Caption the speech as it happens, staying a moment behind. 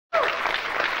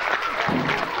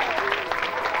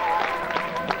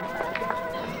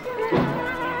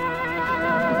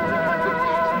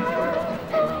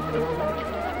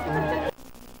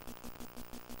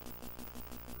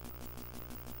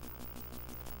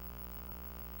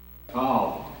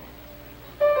How?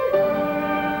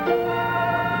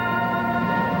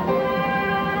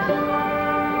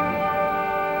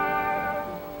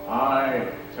 I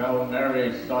tell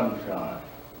Mary Sunshine,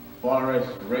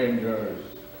 Forest Rangers,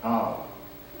 how?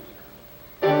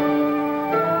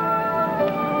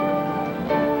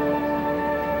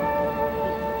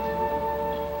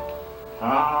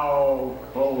 How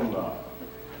cola?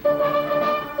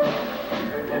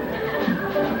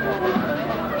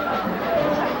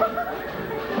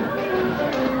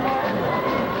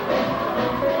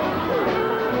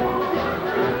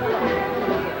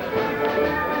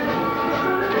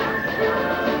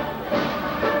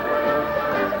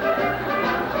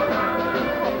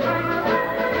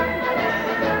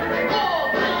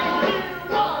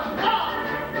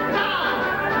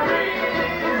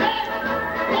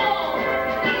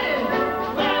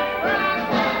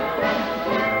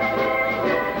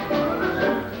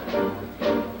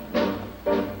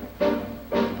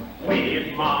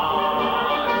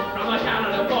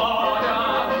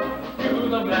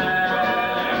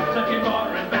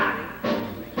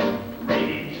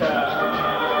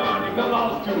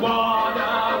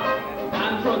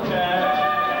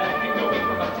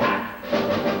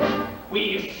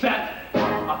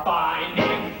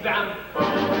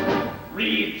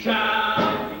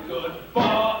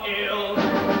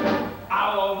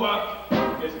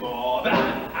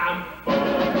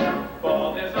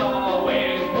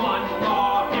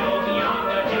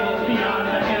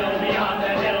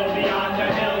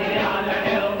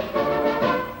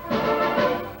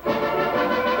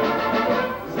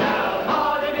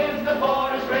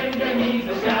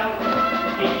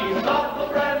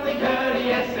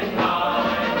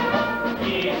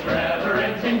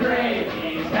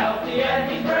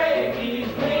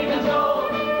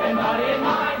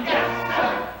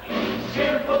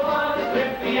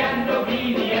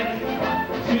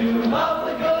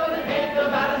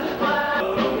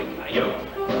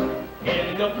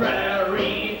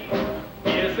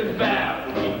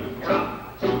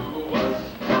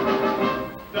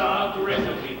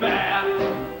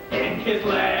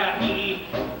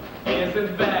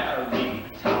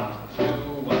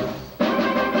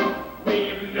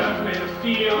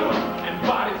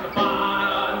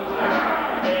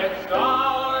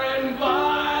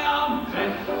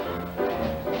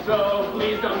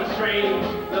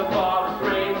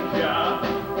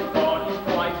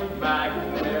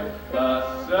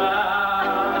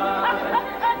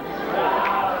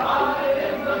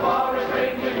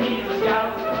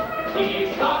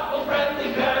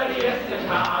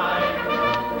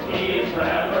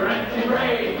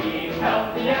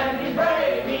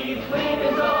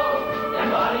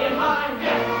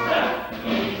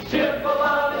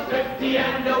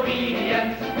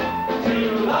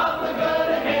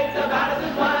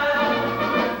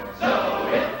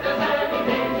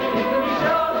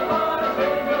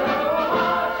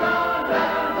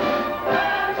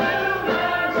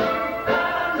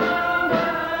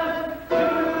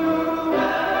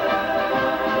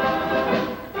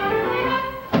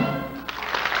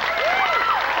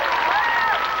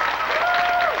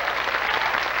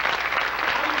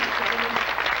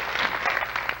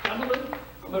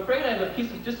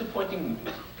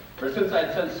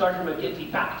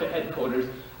 Back to headquarters,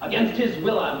 against his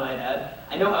will I might add.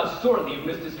 I know how sorely you've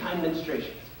missed his kind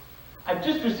ministrations. I've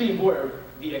just received word,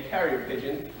 via carrier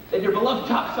pigeon, that your beloved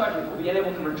top sergeant will be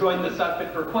unable to rejoin this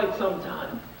outfit for quite some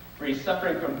time, for he's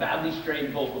suffering from badly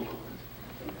strained vocal cords.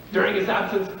 During his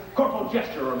absence, Corporal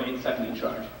Gesture remains second in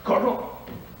charge. Corporal?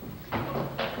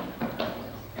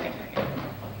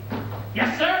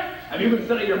 Yes, sir? Have you been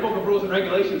studying your book of rules and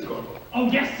regulations, Corporal?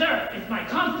 Oh, yes, sir. It's my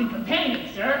constant companion,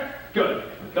 sir. Good.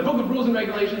 The Book of Rules and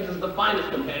Regulations is the finest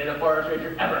companion a Forest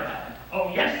Ranger ever had.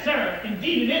 Oh, yes, sir.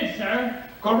 Indeed it is, sir.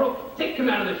 Corporal, take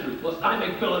command of the troop, whilst I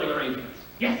make billeting arrangements.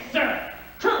 Yes, sir.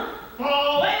 Troop,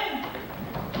 fall in.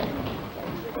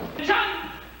 Chun,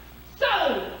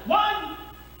 salute, one,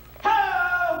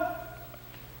 ho!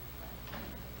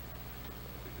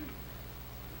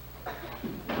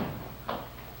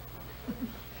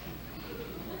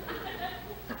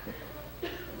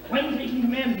 When taking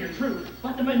command of your troop,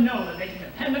 let the men know that they can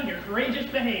depend on your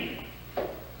courageous behavior.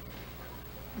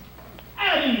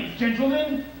 At ease,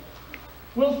 gentlemen.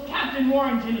 Whilst Captain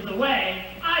Warrington is away,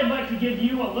 I'd like to give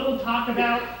you a little talk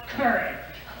about courage.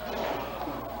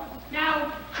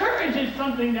 Now, courage is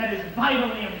something that is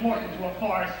vitally important to a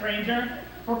forest ranger,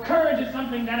 for courage is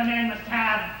something that a man must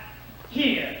have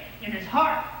here, in his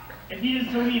heart, if he is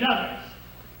to lead others.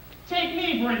 Take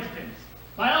me, for instance.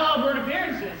 By all outward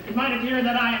appearances, it might appear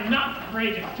that I am not the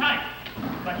courageous type.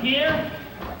 But here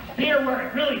where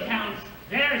it really counts,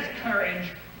 there's courage.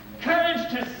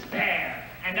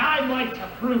 I'd like to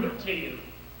prove it to you.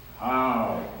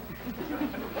 How?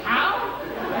 How?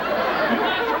 You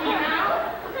ask me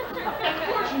how?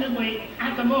 Unfortunately,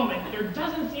 at the moment, there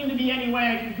doesn't seem to be any way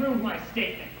I can prove my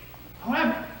statement.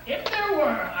 However, if there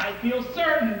were, I feel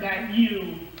certain that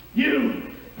you...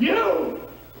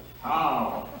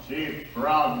 How? Chief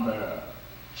Brown Bear.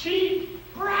 Chief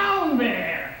Brown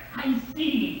Bear! I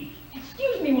see.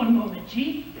 Excuse me one moment,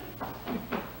 Chief.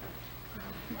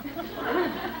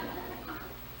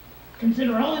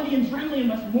 Consider all Indians friendly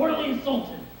unless mortally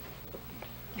assaulted.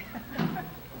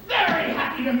 Very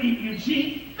happy to meet you,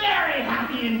 Chief. Very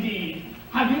happy indeed.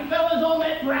 Have you fellas all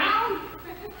met Brown?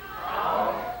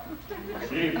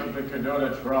 Chief of the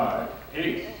Cadota tribe.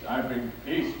 Peace. I bring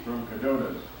peace from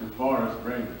Cadotas to Forest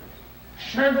Rangers.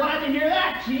 Sure glad to hear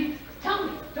that, Chief. Tell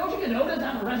me, don't you Cadotas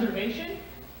have a reservation?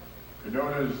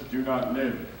 Cadotas do not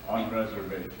live on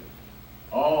reservations.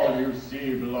 All you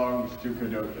see belongs to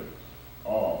Cadotas.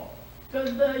 All.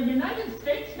 Does the United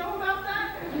States know about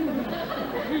that?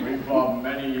 We fought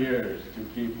many years to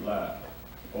keep land.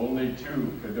 Only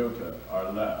 2 Cadota are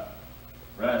left.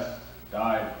 Rest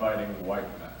died fighting white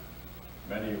men.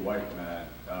 Many white men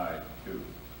died too.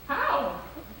 How?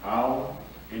 How?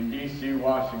 In D.C.,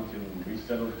 Washington, we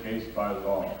settled case by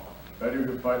law. Better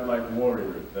to fight like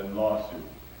warriors than lawsuit.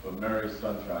 But Mary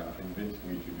Sunshine convinced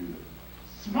me to do this.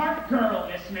 Smart girl,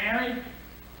 Miss Mary.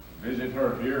 Visit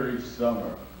her here each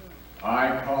summer.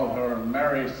 I call her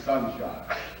Mary Sunshine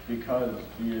because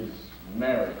she is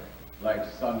merry like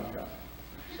sunshine.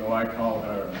 So I call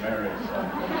her Mary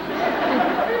Sunshine.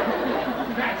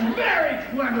 That's very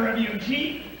clever of you,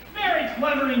 Chief. Very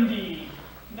clever indeed.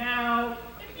 Now,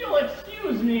 if you'll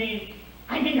excuse me,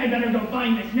 I think I'd better go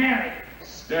find Miss Mary.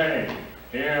 Stay.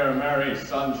 Here, Mary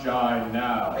Sunshine,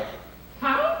 now.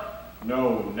 How?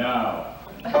 No, now.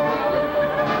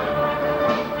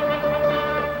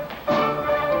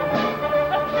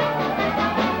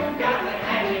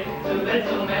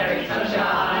 Little Mary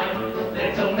Sunshine.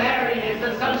 Little Mary is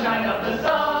the sunshine of the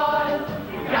sun.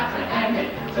 You've got to hand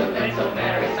it to Little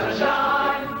Mary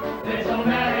Sunshine. Little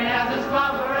Mary has a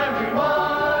smile for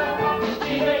everyone.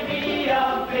 She may be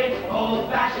a bit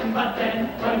old-fashioned, but then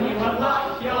when you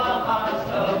unlock your heart's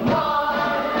of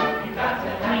mine, you've got to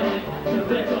hand it to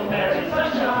Little Mary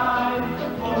Sunshine.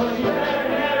 For she's very,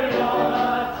 very all the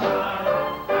time.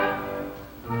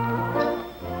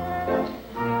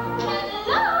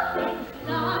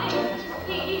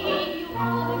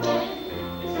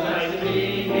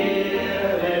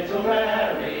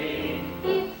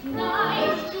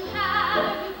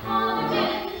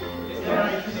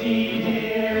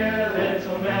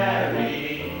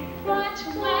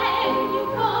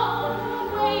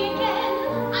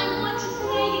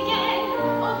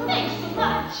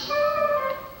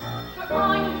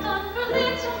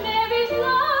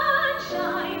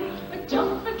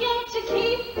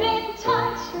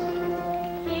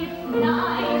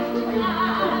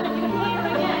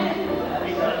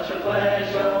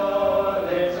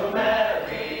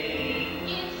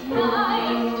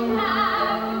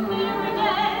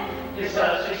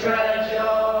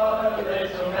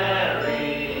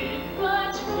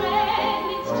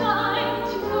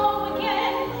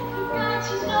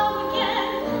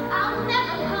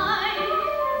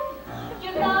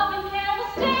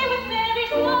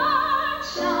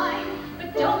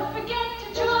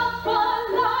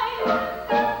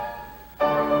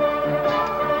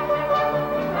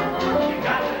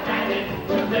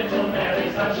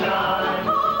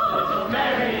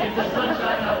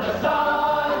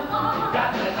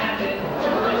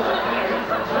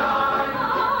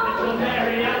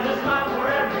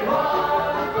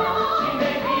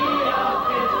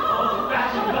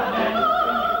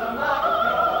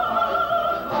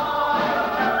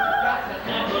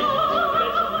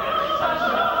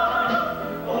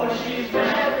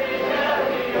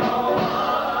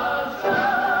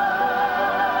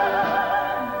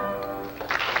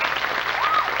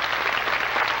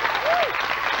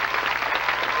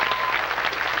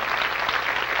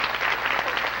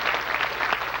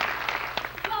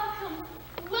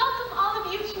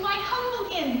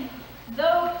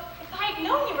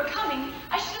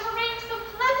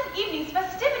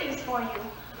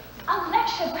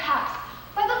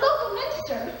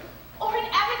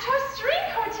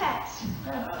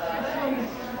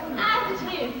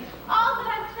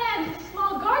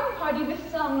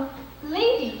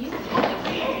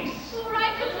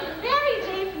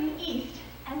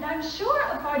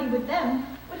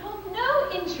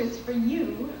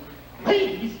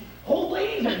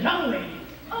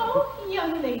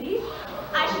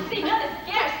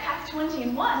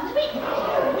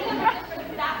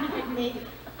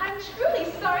 I'm truly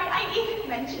sorry I even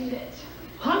mentioned isn't it?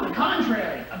 On the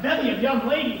contrary, a bevy of young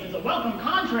ladies is a welcome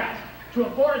contrast to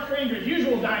a forest ranger's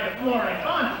usual diet of flora and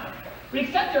fauna. We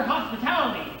accept your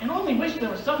hospitality and only wish there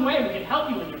was some way we could help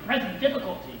you in your present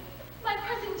difficulty. My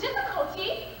present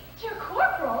difficulty? Dear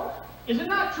Corporal? Is it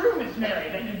not true, Miss Mary,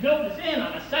 that you built this inn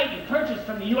on a site you purchased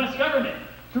from the U.S. government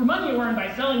through money you earned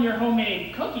by selling your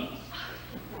homemade cookies?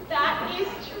 That is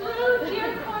true,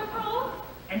 dear Corporal.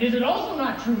 And is it also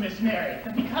not true, Miss Mary,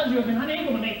 that because you have been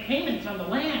unable to make payments on the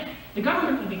land, the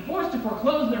government will be forced to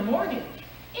foreclose their mortgage?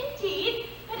 Indeed,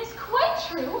 that is quite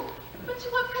true. But to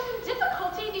what present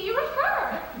difficulty do you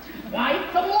refer? Why,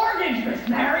 the mortgage, Miss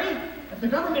Mary! If the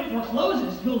government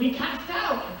forecloses, you'll be cast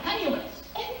out and penniless.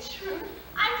 In truth,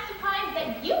 I'm surprised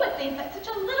that you would think that such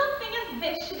a little thing as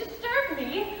this should disturb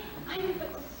me. I am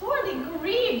but sorely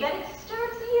grieved that it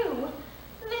disturbs you.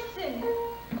 Listen.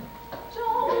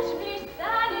 Don't be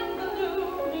sad and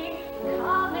gloomy.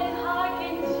 Come and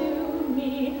hearken to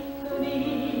me.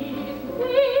 Please,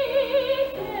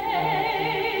 please.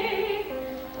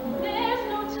 There's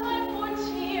no time for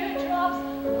teardrops.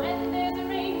 When there's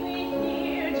rain, we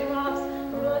hear drops,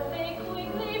 but they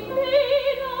quickly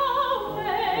fade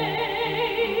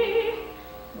away.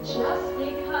 Just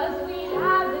because we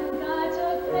haven't got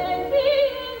a penny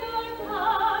in our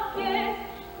pockets,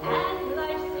 and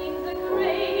life seems a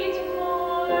great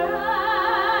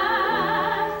morass.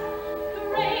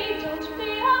 Pray don't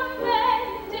be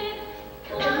offended,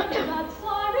 kind thoughts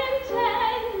are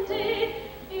intended.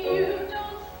 You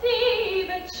don't see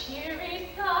the cheery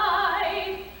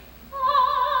side.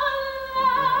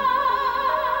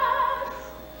 Alas,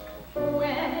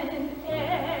 whene'er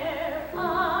a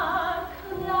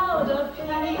cloud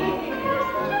appears,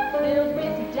 filled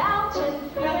with doubt and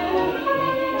fears,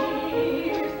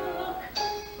 look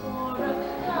for a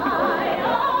sky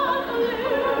of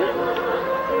blue.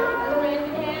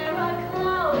 Whene'er a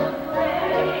cloud of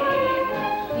gray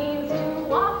seems to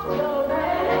waft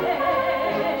away,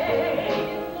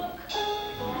 look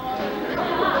for a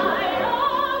sky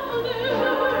of blue.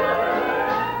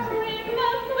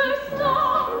 Remember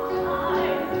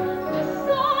sometimes the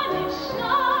sun is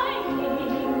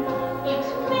shining. It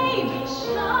may be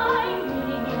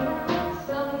shining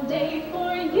someday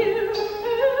for you.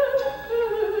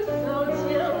 So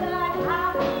till that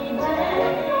happy day,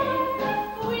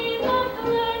 we must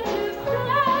learn to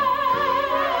say,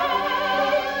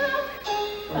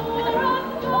 look for a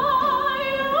sky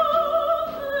of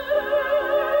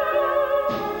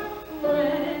blue.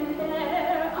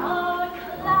 Whene'er a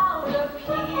cloud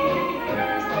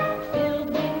appears, filled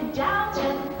with doubt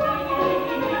and fears,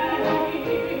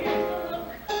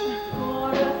 look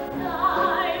for a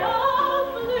sky of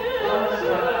blue.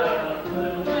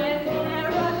 Whene'er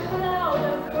a cloud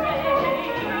of gray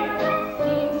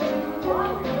seems to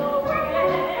walk away,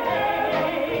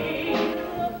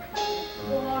 look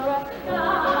for a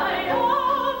sky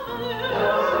of blue.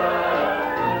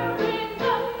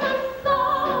 Remember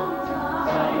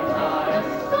sometimes the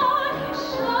sun is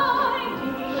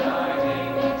shining.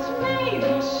 It may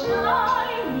be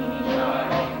shining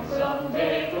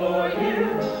someday for you.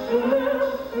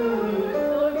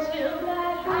 So till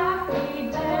that happy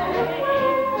day,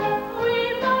 we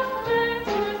must learn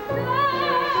to say,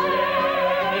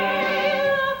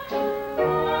 look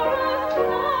for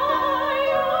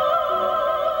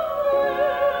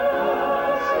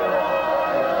a sky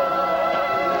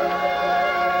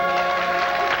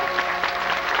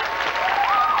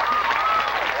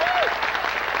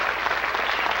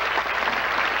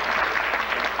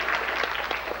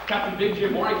Captain Big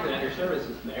Jim Warrington at your service,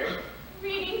 Miss Mary.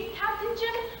 Greetings, Captain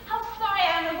Jim. How sorry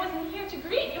I am I wasn't here to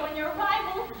greet you on your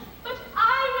arrival, but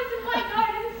I was in my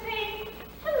garden saying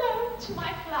hello to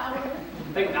my flowers.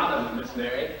 Think not of it, Miss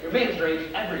Mary. Your maid has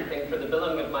arranged everything for the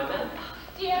billing of my men.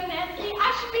 Dear Nancy,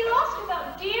 I should be lost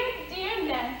without dear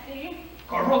Nancy.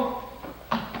 Corporal,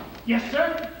 Yes,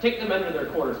 sir? take the men to their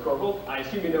quarters, Corporal. I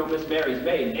assume you know Miss Mary's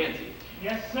maid, Nancy.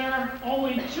 Yes, sir.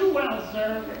 Only too well,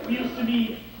 sir. We used to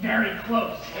be very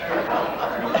close,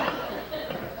 sir.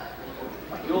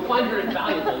 You will find her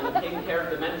invaluable in taking care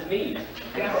of the men's needs.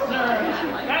 Yes,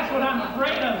 sir. That's what I'm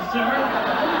afraid of, sir.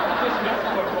 Dismiss,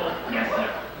 Corporal. Yes, sir.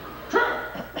 True.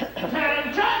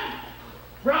 Attention.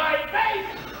 Right base.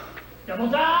 Double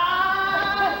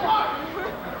dive. Mark.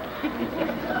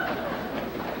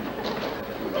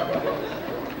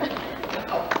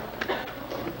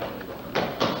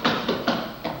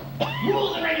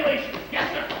 Rules and regulations.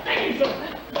 Yes, sir. Thank you, sir.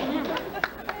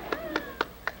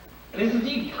 It is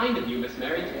indeed kind of you, Miss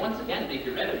Mary, to once again make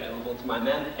your men available to my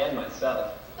men and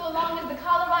myself. So long as the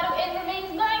Colorado Inn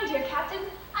remains mine, dear Captain,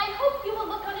 I hope you will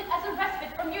look on it as a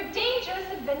respite from your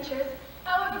dangerous adventures.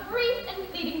 However brief and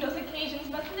fleeting those occasions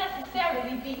must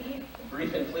necessarily be.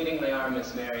 Brief and fleeting they are,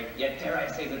 Miss Mary, yet dare I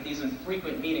say that these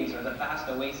infrequent meetings are the vast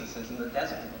oases in the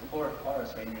desert of the poor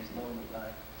forest ranger's lonely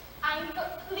life. I am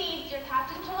but pleased, dear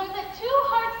Captain, to learn that two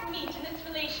hearts meet in this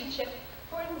relationship,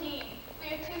 for indeed, we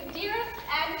are two dearest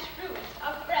and truest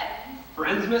of friends.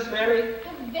 Friends, Miss Mary?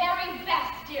 The very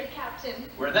best, dear Captain.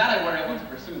 Were that I were able to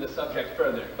pursue the subject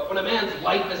further, but when a man's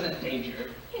life is in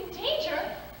danger... In danger?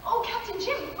 Oh, Captain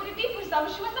Jim, would it be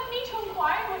presumptuous of me to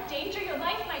inquire what danger your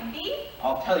life might be?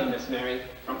 I'll tell you, Miss Mary.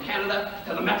 From Canada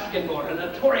to the Mexican border, a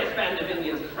notorious band of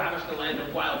Indians has ravished the land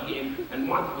of wild game and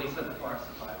wantonly set the forests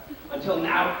afire. Until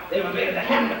now, they've evaded the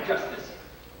hand of justice.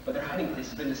 But their hiding place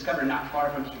has been discovered not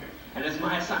far from here, and it's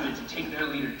my assignment to take their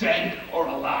leader dead or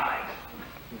alive.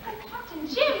 Captain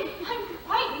Jim, I'm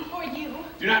frightened for you.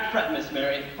 Do not fret, Miss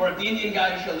Mary, for if the Indian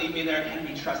guide shall lead me there, it can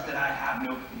be trusted I have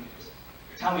no fears.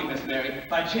 Tell me, Miss Mary,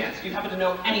 by chance, do you happen to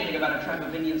know anything about a tribe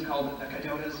of Indians called the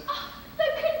Cadotas? Oh, the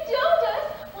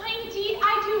Cadotas? Why, indeed,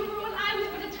 I do, for when I was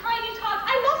but a tiny tot,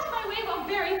 I lost my way while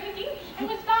berry picking, and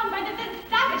was found by the then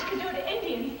savage Cadota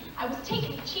Indians. I was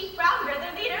taken to Chief Brown Bear,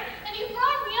 their leader, and he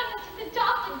brought me up as his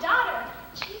adopted daughter.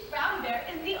 Chief Brown Bear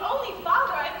is the only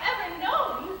father I've ever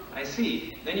known. I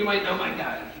see. Then you might know my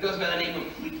guide. He goes by the name of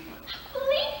Fleetfoot.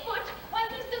 Fleetfoot? Why,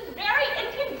 he's the very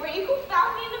Indian brave who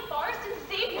found me in the forest and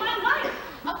saved my life.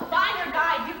 A finer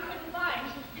guide you couldn't find.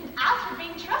 And as for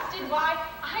being trusted, why,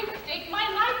 I'd stake my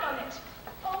life on it.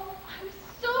 Oh, I'm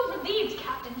so relieved,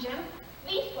 Captain Jim.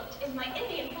 Fleetfoot is my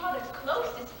Indian father's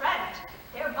closest friend.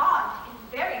 Their bond is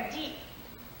very deep.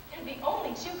 They're the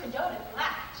only two Cadotas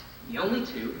left. The only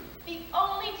two? The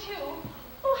only two?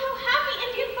 Oh, how happy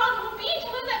Indian father will be to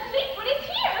learn that Fleetfoot is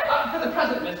here! For the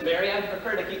present, Miss Mary, I'd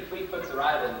prefer to keep Fleetfoot's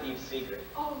arrival a deep secret.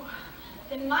 Oh,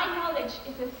 then my knowledge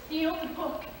is a sealed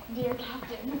book, dear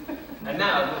Captain. And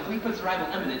now, with Fleetfoot's arrival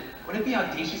imminent, would it be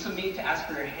audacious of me to ask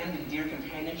for your hand in dear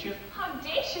companionship?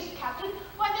 Audacious, Captain?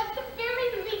 Why, that's the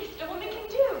very least a woman can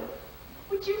do.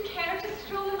 Would you care to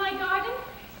stroll in my garden?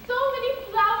 So many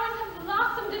flowers have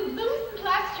blossomed and bloomed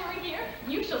last year,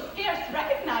 you shall scarce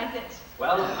recognize it.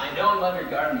 Well, I know and love your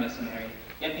garden, Miss Mary.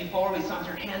 Yet before we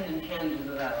saunter hand in hand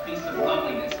into that feast of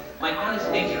loveliness, my honest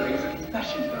nature rings a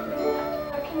confession from me.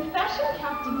 A confession,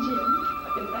 Captain Jim?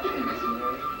 A confession, Miss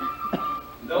Mary.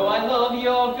 Though I love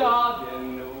your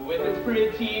garden with its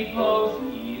pretty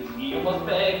posies, you must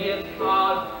beg its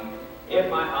pardon if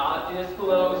my heart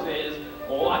discloses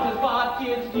what is but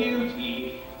its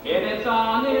duty in its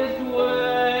honest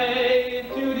way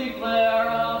to declare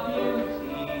a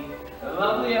beauty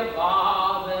lovelier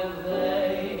far than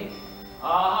they. Ah,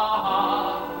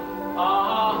 ah,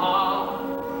 ah,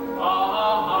 ah,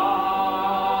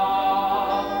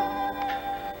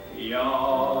 ah.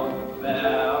 Your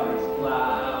fairest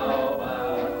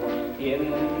flower in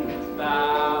its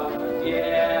bower,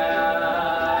 dear,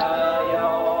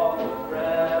 your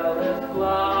frailest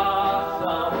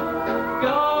blossom,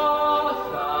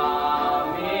 gossamer,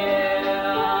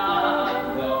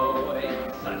 though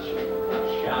it's such a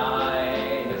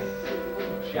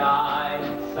shine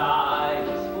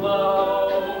sighs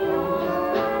flows.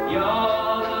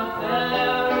 You're the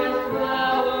fairest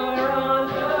flower on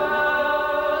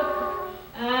earth,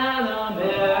 an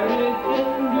American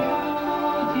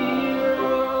beauty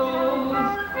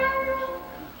rose.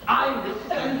 Iris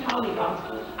and hollyhocks,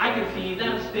 I can see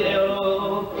them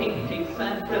still, pink pinks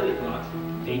and frilly phlox,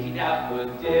 dainty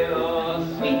daffodil,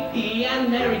 sweet pea and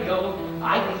marigold,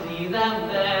 I can see them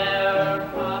there,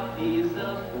 poppies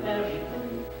of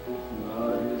everything,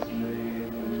 mud is made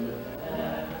in the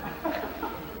air.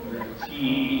 The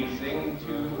teasing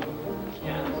tulips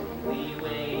gently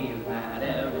wave at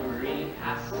every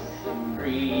passing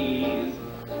breeze.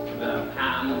 The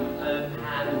pampered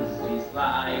pansy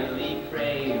slyly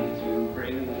crave to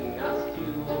bring us to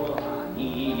our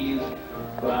knees.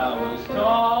 Flowers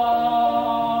tall,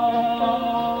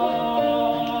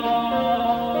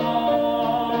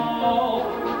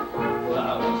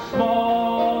 flowers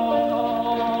small,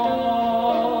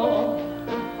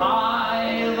 I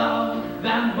love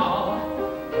them all.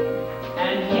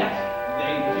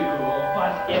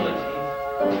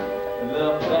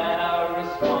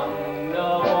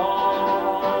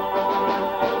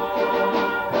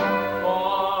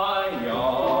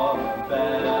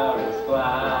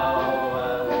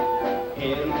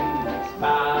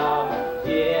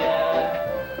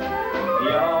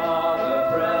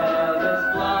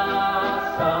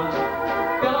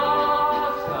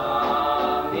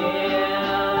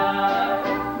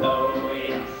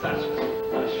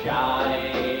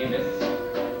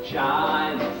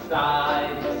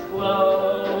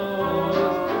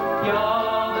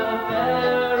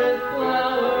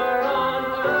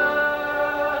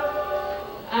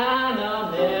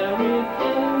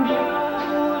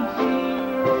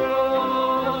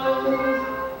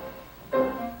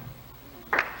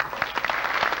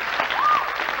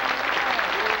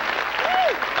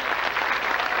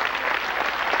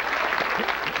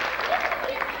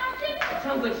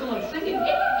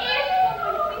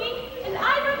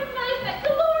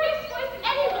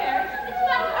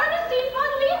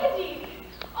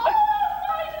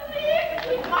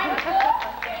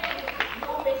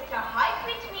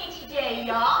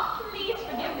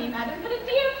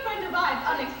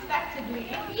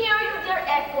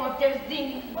 der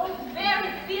sing. Oh,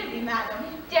 very clearly, madam.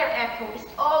 Der echo is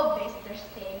always der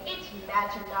same. It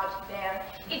matter not there.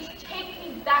 It take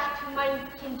me back to my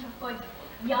kinderhood.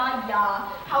 Ja, ja,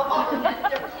 how often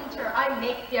is der Kinder I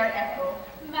make their echo.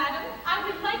 Madam, I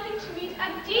would like you to meet a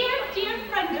dear, dear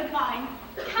friend of mine,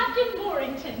 Captain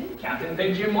Warrington. Captain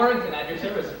Big Jim Warrington at your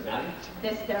services, madam.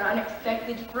 This their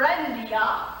unexpected friend,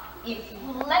 ja? It's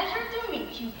pleasure to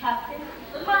meet you, Captain.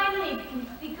 My liebchen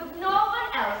speak of no one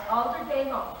else all the day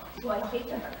long. So I say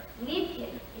to her,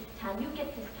 liebchen, it's time you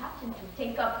get this captain to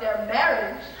take up their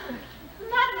marriage.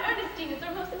 Madam Ernestine is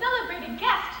our most celebrated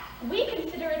guest. We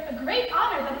consider it a great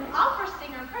honor that an opera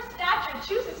singer of her stature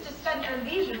chooses to spend her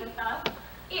leisure with us.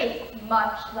 It's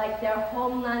much like their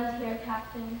homeland here,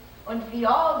 Captain. And we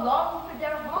all long for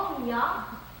their home, ja?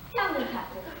 Tell me,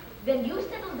 Captain, when you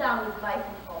settle down with wife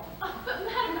and home. Oh, but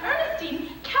Madam Ernestine,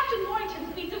 Captain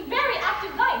Warrington leads a very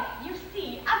active life. You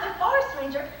see, as a forest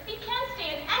ranger, he can't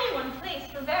stay in any one place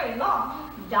for very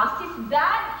long. Das ist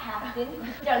bad, Captain.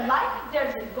 Their life,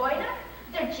 there's a goiner,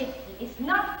 their gypsy. It's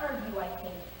not for you, I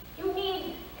think. You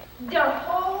need their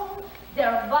home,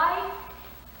 their wife,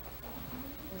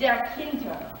 their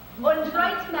kinder. And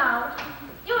right now,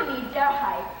 you need their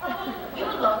hike. You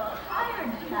look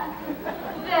tired, Captain.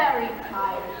 Very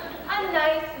tired. A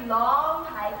nice long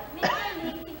hike. Maybe I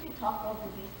need you to talk over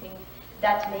these things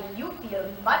that make you feel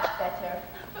much better.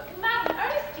 But Madam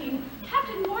Ernestine,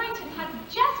 Captain Warrington has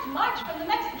just marched from the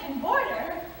Mexican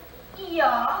border.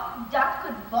 Yeah, that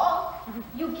could walk.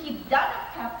 You keep that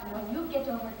up, Captain, when you get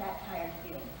over that tired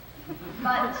feeling.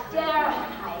 But their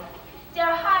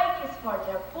hike is for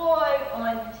their boy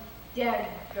and their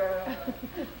girl.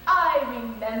 I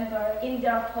remember in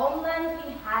their homeland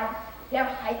we had their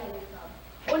hiking club,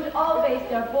 and always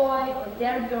their boy and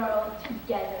their girl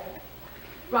together.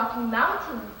 Rocky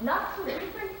Mountains, not so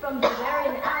different from the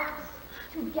Bavarian Alps,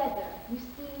 together. You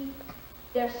see,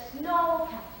 their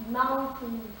snow-capped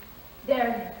mountains,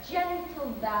 their gentle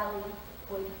valley,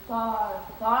 and far,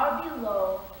 far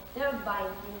below, their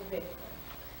winding river.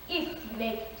 It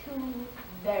make two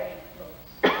very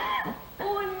close.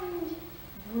 And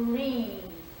breeze.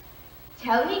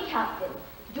 Tell me, Captain,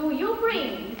 do you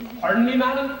breathe? Pardon me,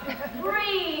 madam?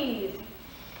 Breathe.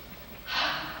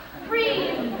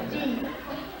 Breathe deep.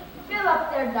 Fill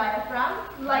up their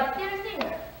diaphragm like their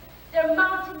singer. Their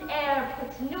mountain air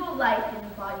puts new life in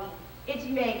the body. It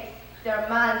makes their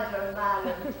man,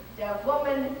 and their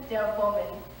woman,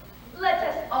 woman. Let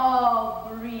us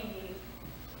all breathe.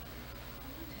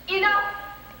 Enough!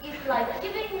 It's like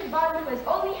giving one who has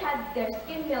only had their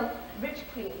skim milk rich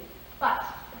cream. But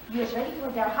you is ready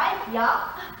for their hike, yeah?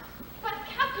 But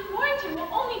Captain Warrington will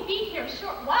only be here a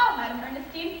short while, Madam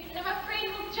Ernestine, and I'm afraid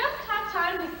we'll just have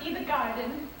time to see the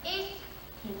garden. It's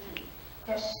pity.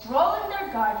 Their stroll in their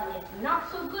garden is not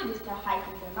so good as their hike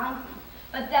in their mountain.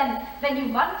 But then, when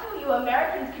you want to, you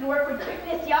Americans can work with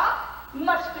quickness, yeah?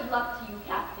 Much good luck to you,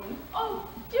 Captain. Oh,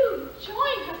 do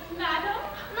join us, Madam.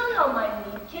 No, my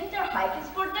liebchen, their hike is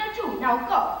for them too. Now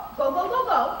go. Go, go, go,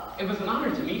 go. It was an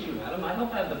honor to meet you, madam. I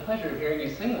hope I have the pleasure of hearing you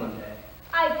sing one day.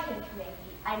 I think maybe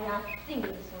I'm not singing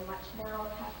so much now,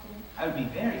 Captain. I would be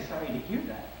very sorry to hear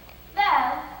that.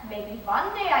 Well, maybe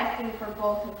one day I sing for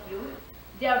both of you.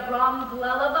 Their Brahms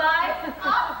lullaby.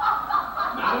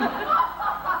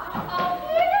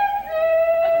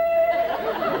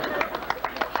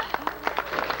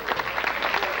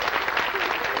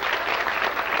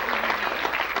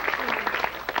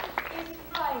 It's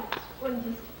right, and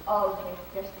it's always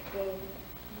the same.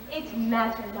 It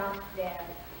matters not there.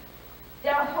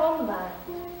 Their homeland,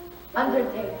 under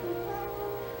their feet,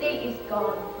 they is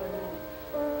gone for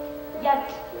me.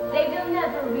 Yet they will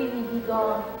never really be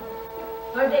gone,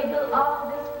 for they will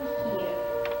always be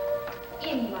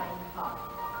here, in my heart.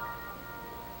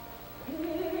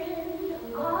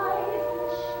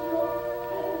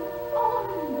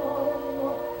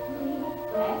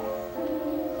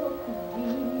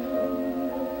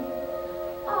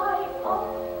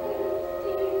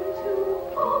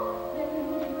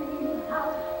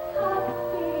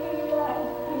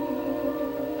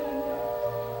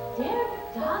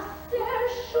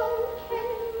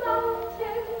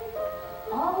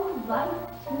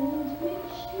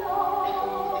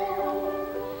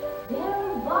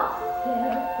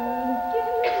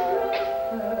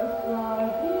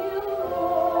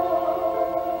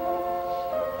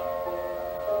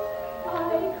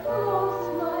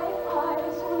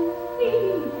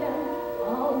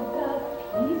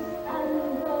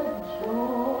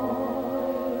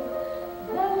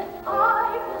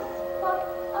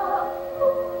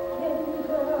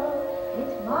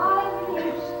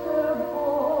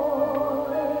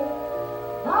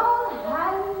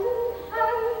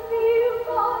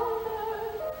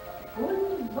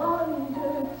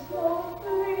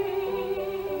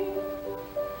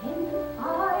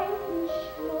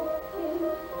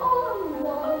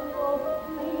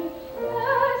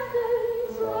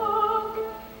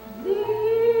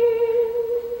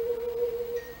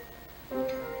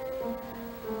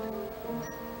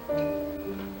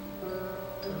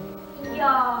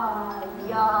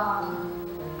 Yeah.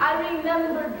 I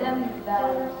remember them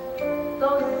well.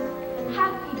 Those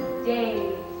happy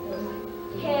days, those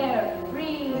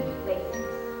carefree places,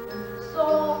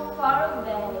 so far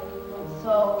away and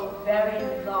so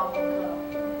very long ago.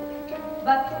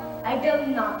 But I will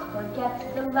not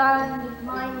forget the land of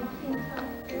mine, Pinto.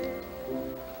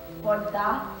 For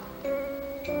that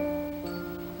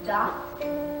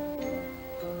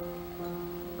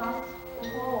was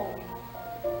home.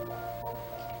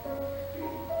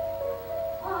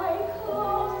 I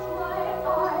close my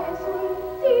eyes and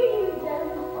see them,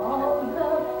 all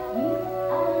the peace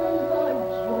and the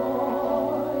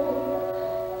joy.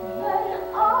 Then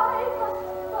I was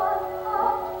but a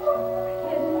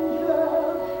broken girl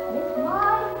with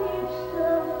my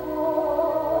hipster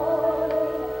boy.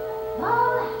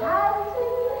 While hand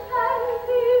in hand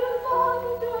we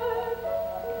wandered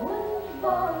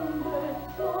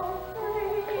so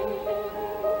free.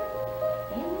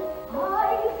 In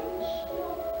eyes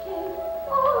shocking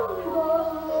on the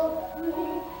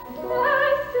lovely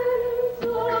essence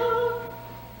of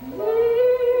me.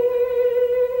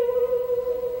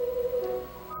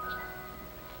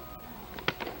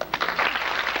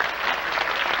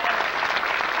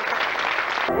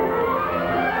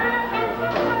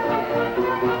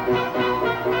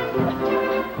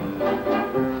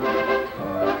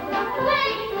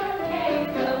 Playing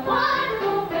croquet's a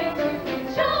wonderful way to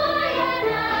enjoy an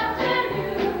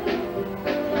afternoon.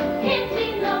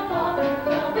 Hitting the ball with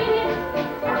the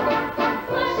wickets,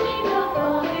 flushing the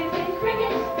volleys in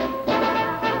cricket.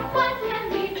 What can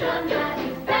be done that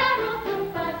is barrels of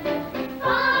fun that we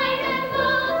find and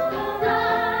most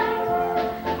polite?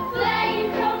 Playing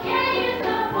croquet is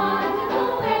a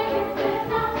wonderful way. There's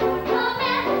not a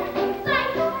man in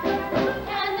sight,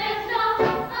 and there's not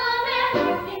a man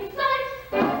in sight.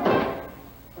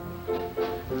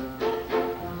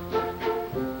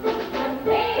 When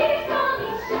ladies from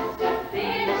Eastchester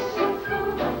finishing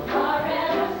school are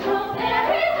ever so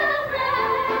very well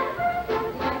bred.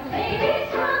 When ladies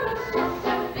from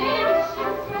Eastchester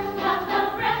finishing school not well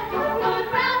bred would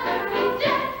rather be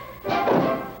dead.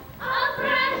 On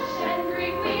French and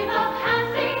Greek we've a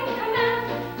passing command.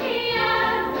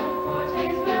 Piano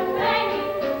fortes we're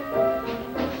playing.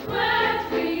 Those words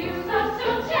we use are so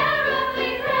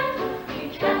terribly grand. We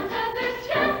can't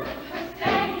understand what we're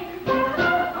saying.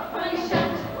 We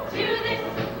shan't do this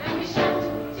and we shan't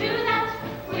do that.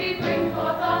 We bring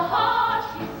forth a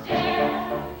haughty stare.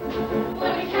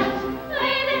 When we can't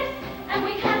play this and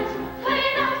we can't play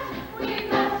that, we've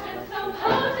mastered some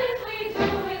poses we do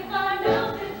with our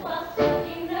noses while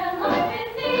sticking them up in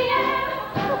the air.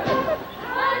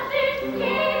 But this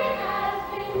game has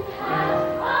been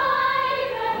passed by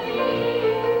the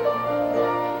years.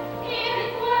 If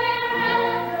we're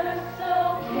ever so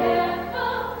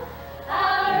careful,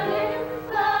 our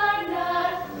limbs are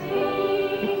not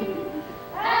seen.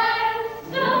 And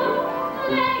so,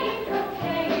 playing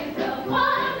croquet is a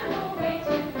wonderful way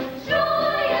to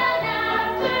enjoy an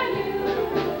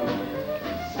afternoon.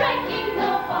 Striking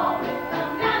the ball with a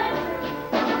mallet,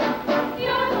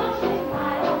 yours won't hit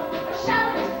mine or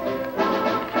shallot.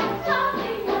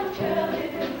 Tossing one's curl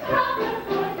isn't proper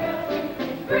for girls who've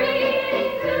been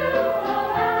breeding through a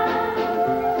while.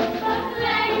 But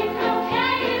playing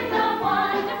croquet is a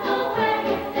wonderful way.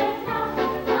 There's not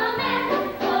a man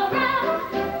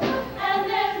around, and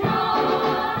there's not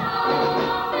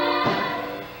a man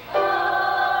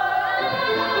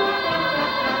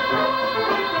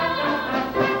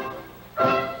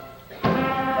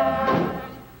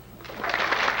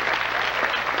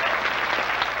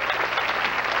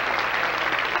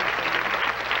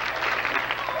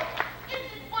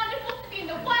Isn't it wonderful to be in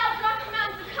the wild Rocky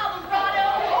Mountains of Colorado?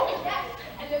 Oh, yes,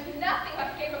 and there's nothing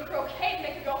like a game of croquet to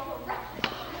make a girl feel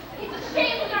restless. It's a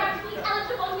shame we aren't sweet,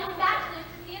 eligible young bachelors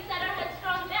to see us at our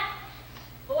headstrong best.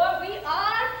 For we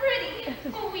are pretty.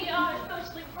 We are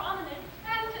socially prominent.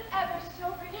 And ever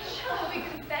so British. We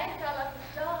can thank our lucky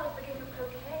stars the game of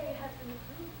croquet has been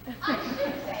approved. I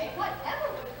should say,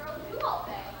 whatever would a girl do all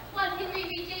day? One can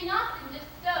read Jane Austen just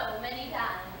so many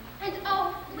times. And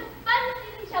oh, what fun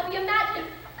season shall we imagine?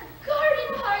 A garden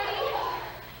party!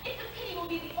 It's a pity we'll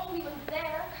be the only ones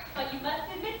there. But you must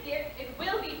admit, dear, it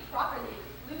will be properly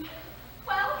exclusive.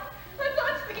 Well, let's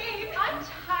launch the game. I'm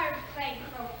tired of playing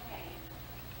croquet.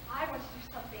 I want to do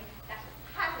something that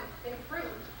hasn't been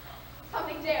proved.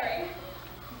 Something daring.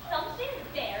 Something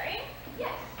daring?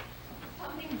 Yes.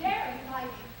 Something daring,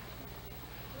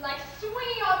 like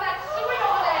swinging on that swing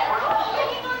over there.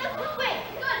 Swinging on the swing.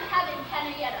 Good heavens,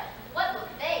 Henrietta. What will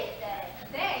they say?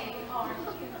 They aren't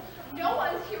here. No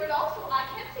one's here at all, so I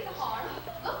can't see the harm.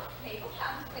 Look, Mabel's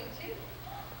found a swing too.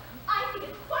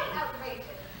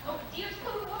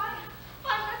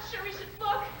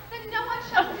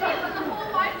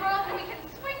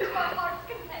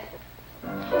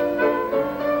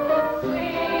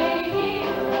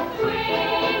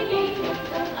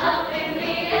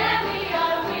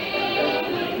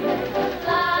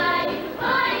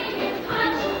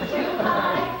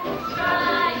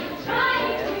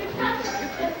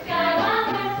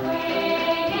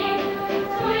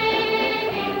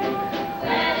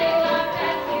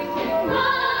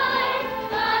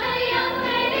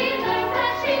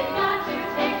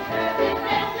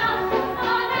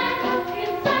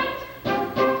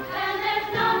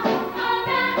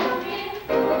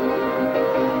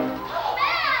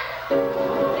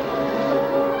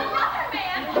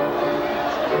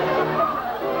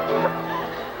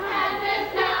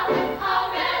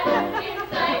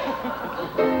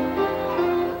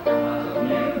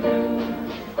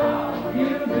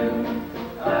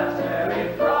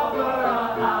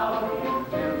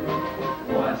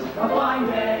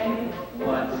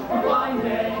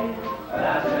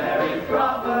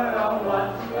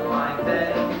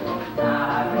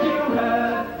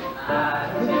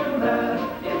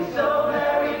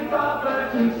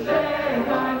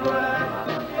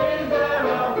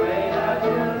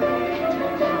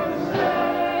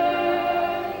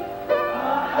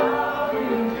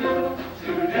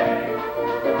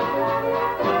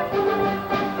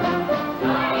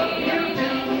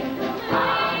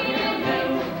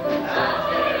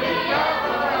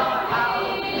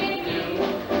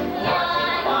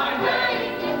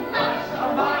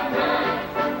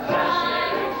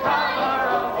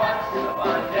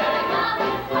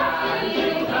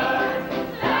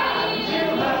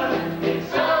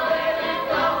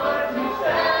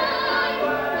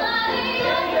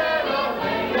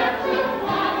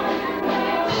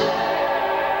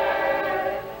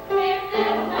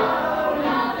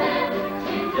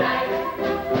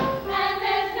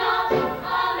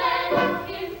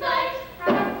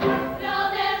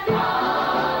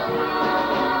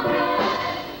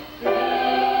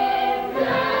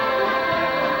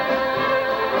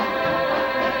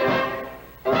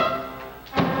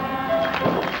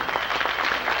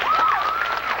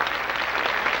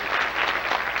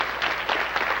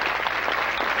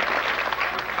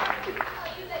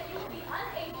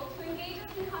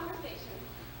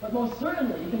 but most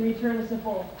certainly you can return a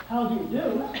simple, how do you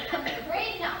do? I'm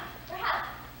afraid not. Perhaps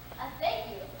a thank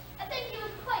you. A thank you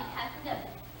is quite past notice.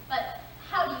 But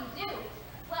how do you do?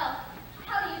 Well,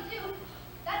 how do you do?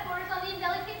 That borders on the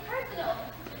indelicate personal.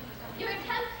 Your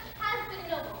attempt has been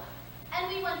noble, and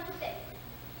we want to say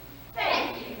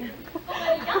thank you. But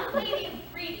when a young lady of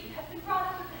breeding has been brought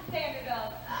up with the standard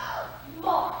of,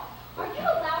 Mom, are you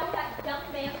allowing that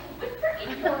young man to whisper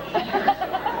in your ear?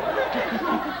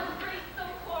 I'm afraid so,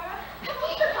 Cora. Have we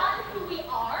forgotten who we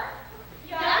are?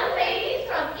 Young ladies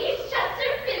from Eastchester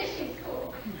Finishing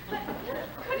School. But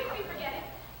couldn't we forget it?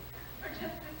 For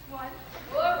just this once?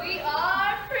 For we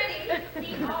are pretty.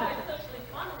 We are socially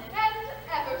prominent. And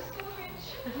ever so rich.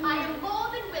 I am more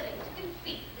than willing to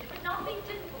concede that it would not be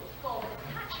difficult to form an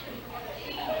attachment for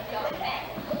these young men.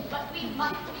 But we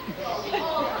must be strong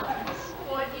all of us.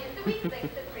 For it is the weak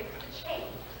link that brings the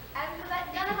change. And so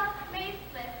that none of us may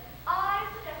slip, I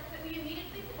suggest that we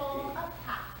immediately form a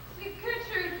pact. Sweet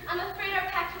Gertrude, I'm afraid our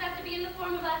pact would have to be in the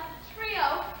form of a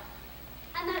trio.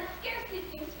 And that scarcely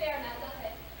seems fair now, does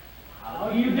it? How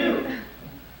do you do?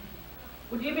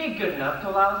 Would you be good enough to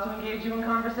allow us to engage you in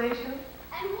conversation?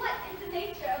 And what is the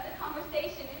nature of the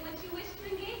conversation in which you wish to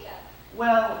engage us?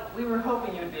 Well, we were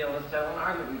hoping you'd be able to settle an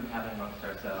argument we've been having amongst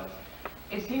ourselves.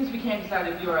 It seems we can't decide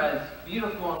if you are as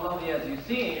beautiful and lovely as you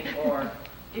seem, or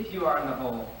if you are on the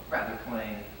whole rather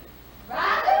plain.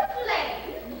 Rather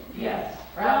plain. Yes,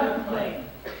 rather plain.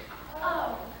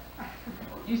 Oh.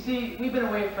 You see, we've been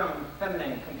away from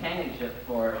feminine companionship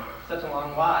for such a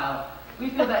long while. We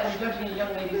feel that in judging a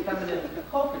young lady's feminine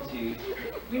pulchritude,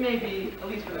 we may be, at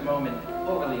least for the moment,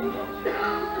 overly indulgent.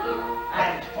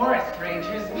 And forest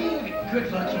rangers, being the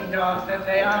good-looking dogs that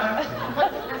they are,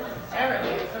 must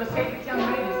necessarily associate with young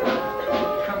ladies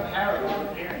of comparable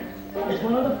appearance. It's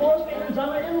one of the forest rangers on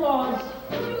my in-laws.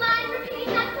 Would you mind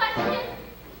repeating that question?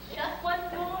 Just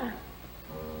once more.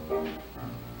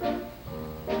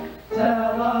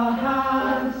 Tell a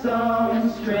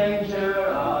handsome stranger,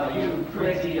 are you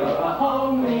pretty or a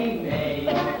homely maid?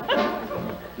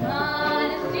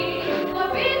 Honesty, for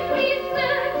if we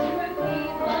search to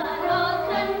repeat what all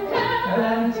concur.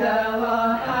 And tell a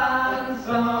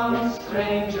handsome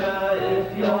stranger, if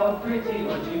you're pretty,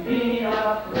 would you be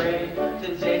afraid to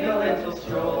take a little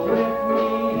stroll with me?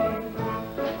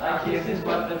 A kiss is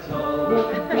what the toll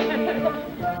would be.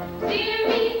 Dear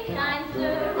me, kind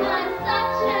sir, I'm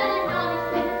such an honest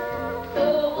man. So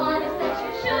honest that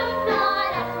you should not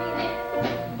ask me this.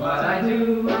 But I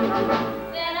do,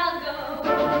 Then I'll go.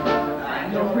 and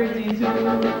you're pretty too.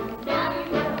 Now you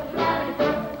know,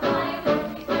 I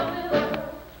won't be so ill.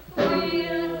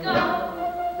 We'll go.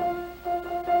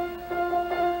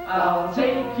 I'll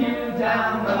take you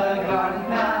down the garden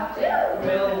path.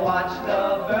 We'll watch the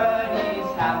birdies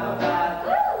have a bath.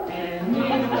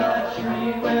 Beneath the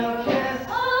tree we'll kiss.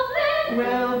 Open.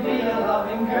 We'll be a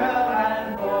loving girl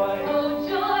and boy. Oh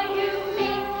joy, you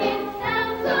make it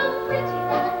sound so pretty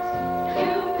that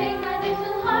you make my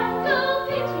little heart go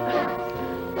pitty-pat.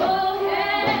 Oh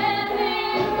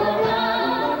heaven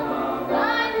above,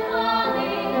 I'm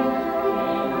falling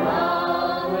in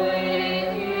love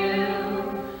with you.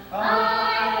 I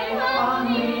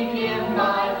only give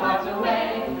my heart away.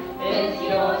 It's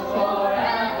yours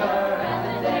forever and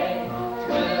a day.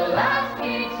 'Twill last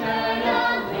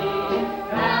eternally.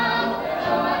 Now that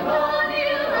I love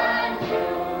you and you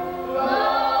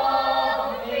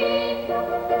love me.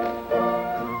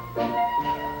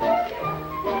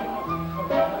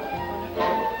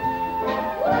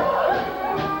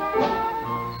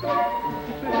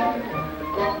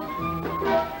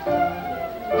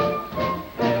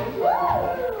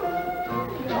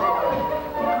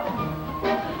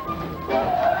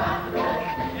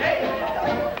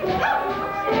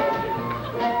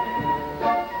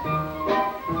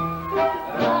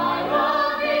 I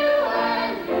love you and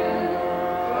you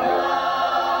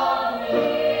love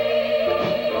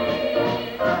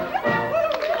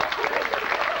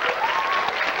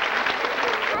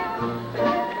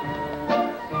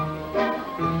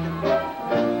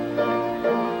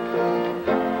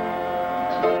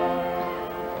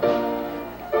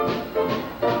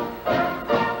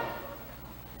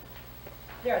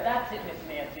There, that's it, Miss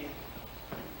Nancy.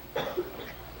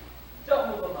 Don't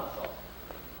move a muscle.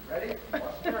 Ready? 1,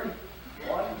 3.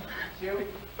 1, 2,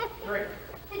 3.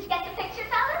 Did you get the picture,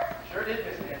 fellas? Sure did,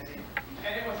 Miss Nancy.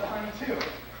 And it was a honey, too.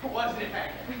 Wasn't it,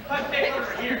 Hank? Let's take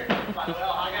over here. By the way,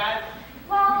 hi, guys.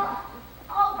 Well,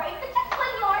 all right, but just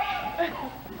one more.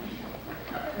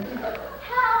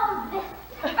 How's this?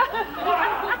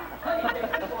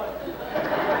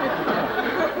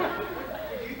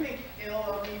 Do you think ill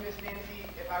of me, Miss Nancy,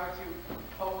 if I were to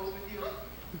pose with you?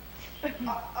 A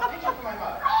picture for my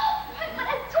mother. Oh, but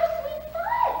it's too sweet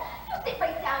fun. You sit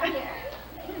right down here.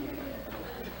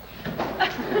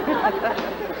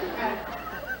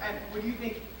 And would you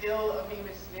think ill of me,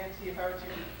 Miss Nancy, if I were to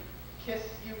kiss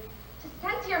you? To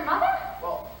send to your mother?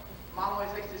 Well, Mom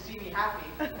always likes to see me happy.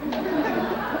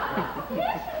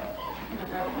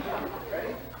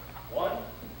 Ready? 1,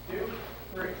 2,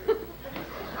 3.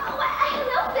 Oh,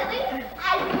 hello, Billy.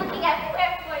 I've been looking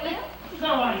everywhere for you. So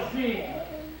I see.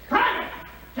 Private!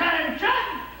 Attention!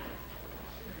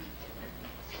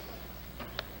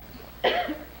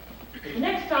 The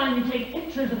next time you take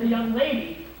pictures of a young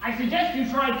lady, I suggest you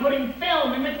try putting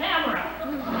film in the camera.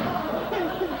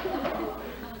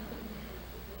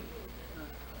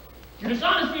 Your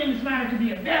dishonesty in this matter could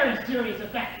be a very serious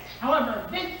offense. However,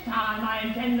 this time I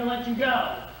intend to let you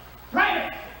go.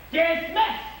 Private,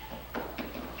 dismiss!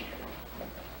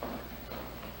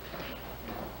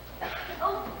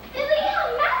 Oh, Billy,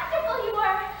 how masterful you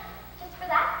are. Just for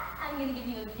that, I'm going to give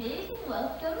you a big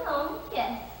welcome home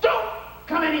kiss. Don't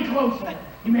come any closer.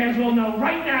 You may as well know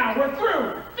right now we're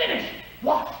through. Finished.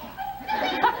 Watch. I'm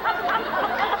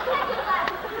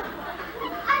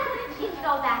going to cheat it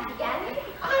all back again.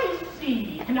 I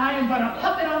see, and I am but a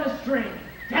puppet on a string,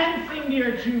 dancing to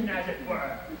your tune, as it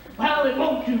were. Well, it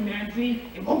won't do, Nancy.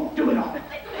 It won't do at all. But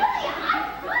Billy, I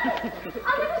promise.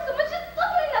 I'll never so much as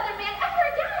look at another man ever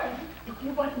again. If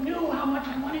you but knew how much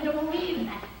I wanted to believe in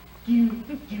that. Do you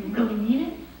really mean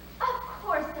it? Of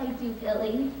course I do,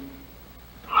 Billy.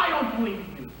 I don't believe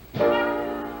you.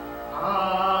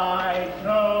 I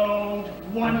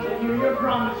don't want to hear your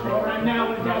promise roar, and now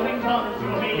with doubting colors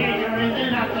your behavior is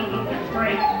an absolute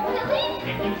disgrace. Billy?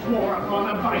 If you swore upon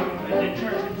a Bible that the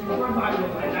church is your Bible,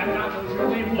 and I'm not so sure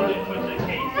they wouldn't put the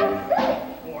case. That's silly.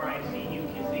 For I see you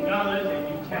kissing others, and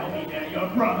you tell me they're your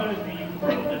brothers. Do you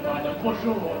throw them by the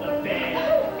bushel or the bed?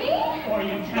 Me? Or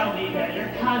you tell me they're your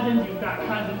cousins, you've got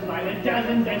cousins by the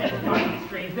dozens, and it's mighty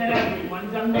strange that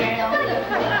everyone's a male.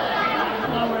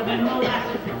 Lower than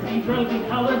molasses, it seems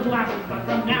rosy-colored glasses, but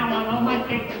from now on all my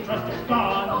faith and trust is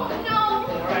gone. Oh, no.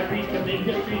 For I've reached a big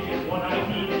decision, what I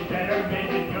need is better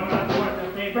vision. You're not worth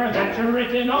the paper that you're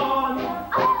written on.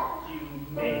 Oh. You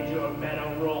made your bed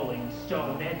a rolling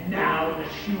stone, and now the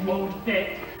shoe won't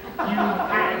fit. You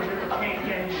had your cake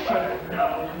and should have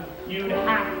known you'd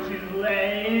have to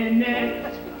lay in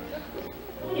it.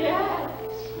 Yet,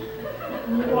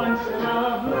 once in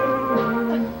a blue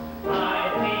moon, I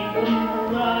think you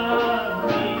love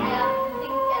me. I often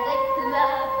think I'd like to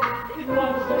love.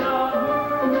 Once in a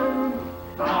blue moon,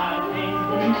 I think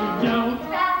you don't.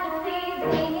 Rather please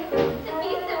me, to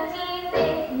be so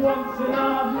teasing. Once in a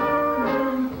blue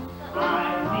moon, I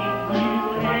think you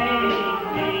hate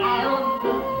me. I only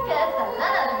think because I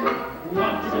love you.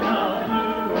 Once in a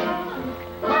blue moon,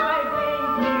 I think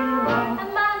you won't.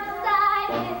 I'm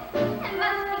undecided and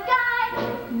must be guided.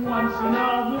 Once in a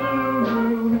blue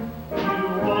moon, you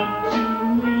want to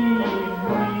leave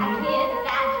I me. can't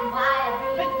imagine why I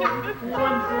leave you.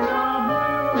 Once in a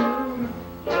blue moon,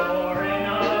 you're in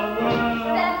a world.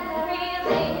 That's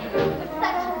really with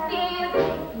such a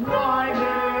feeling. Why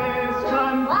this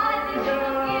Why this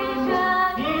confusion?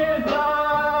 Here's the Here's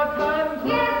the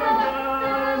conclusion.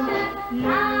 conclusion. You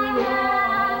I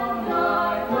have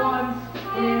are once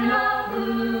in a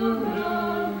blue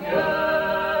moon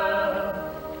girl.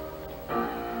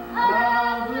 A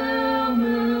blue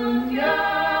moon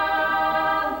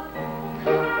girl.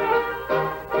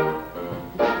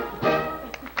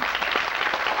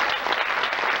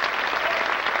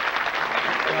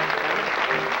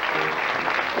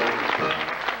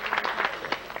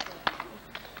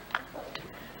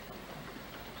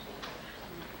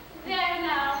 There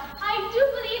now. I do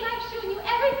believe I've shown you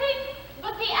everything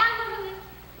but the amaryllis.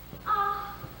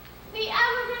 Ah, the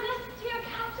amaryllis, dear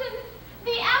Captain.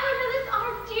 The amaryllis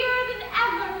are dearer than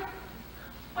ever.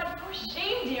 But for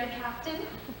shame, dear Captain,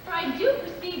 for I do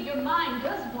perceive your mind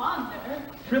does wander.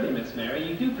 Truly, Miss Mary,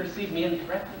 you do perceive me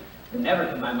incorrectly. Never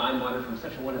can my mind wander from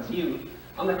such a one as you.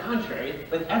 On the contrary,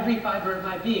 with every fiber of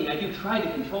my being, I do try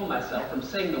to control myself from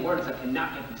saying the words that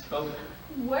cannot yet be spoken.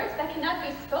 Words that cannot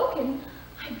be spoken.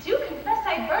 I do confess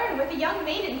I burn with a young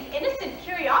maiden's innocent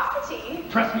curiosity.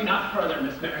 Press me not further,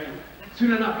 Miss Mary.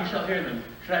 Soon enough you shall hear them,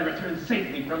 should I return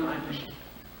safely from my mission.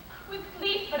 With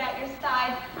Fleetfoot at your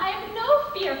side, I have no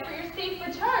fear for your safe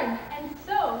return. And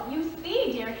so, you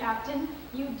see, dear Captain,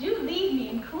 you do leave me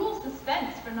in cruel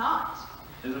suspense for naught.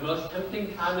 It is a most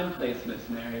tempting time and place, Miss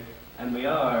Mary, and we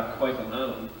are quite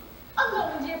alone.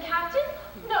 Alone, dear Captain?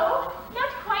 No,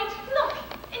 not quite. Look,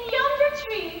 in yonder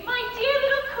tree, my dear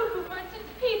little cuckoo bird sits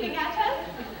peeping at us.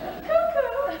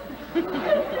 Cuckoo!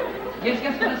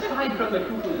 Yes, but aside from the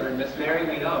cuckoo bird, Miss Mary,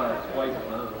 we are quite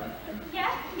alone.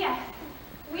 Yes, yes.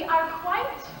 We are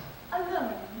quite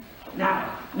alone.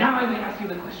 Now I may ask you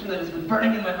the question that has been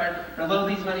burning in my heart for lo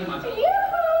these many months.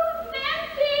 Yoo-hoo!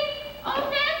 Nancy!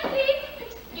 Oh, Nancy!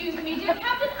 Excuse me, dear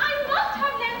Captain. I must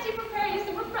have Nancy prepare you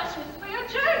some refreshments for your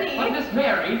journey. But Miss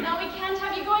Mary... Now, we can't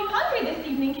have you going hungry this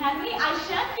evening, can we? I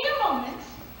shan't be a moment.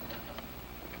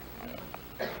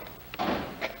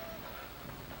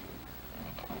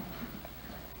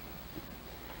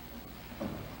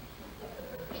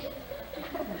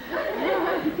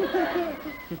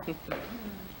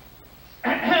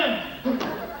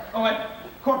 Oh,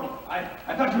 Corporal,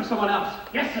 I thought you were someone else.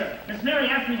 Yes, sir. Miss Mary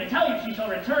asked me to tell you she shall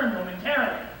return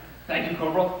momentarily. Thank you,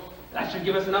 Corporal. That should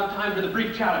give us enough time for the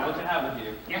brief chat I want to have with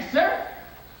you. Yes, sir.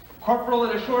 Corporal,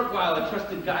 in a short while, a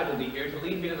trusted guide will be here to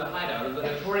lead me to the hideout of the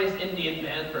notorious Indian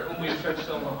band for whom we have searched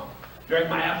so long. During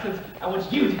my absence, I want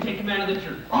you to take command of the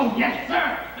troop. Oh, yes,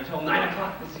 sir. Until 9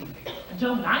 o'clock this evening.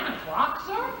 Until 9 o'clock,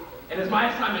 sir? It is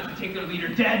my assignment to take their leader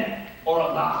dead or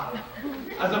alive.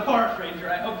 As a forest ranger,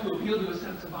 I hope to appeal to a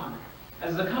sense of honor.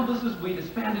 As his accomplices, we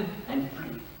disbanded and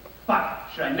freed. But,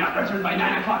 should I not return by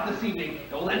 9 o'clock this evening,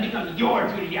 it will then become your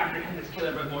duty to apprehend this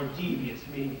killer by more devious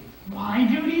means. My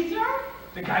duty, sir?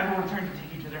 The guide will return to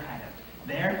take you to their hideout.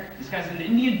 There, disguised as an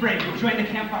Indian brave, you will join the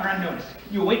campfire unnoticed.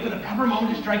 You will wait for the proper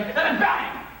moment to strike, and then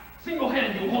bang!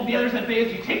 Single-handed, you will hold the others at bay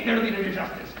as you take their leader to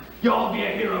justice. You'll be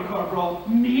a hero, Corporal.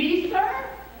 Me, sir?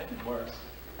 Worse.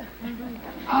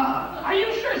 Are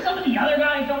you sure some of the other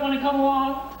guys don't want to come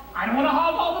along? I don't want to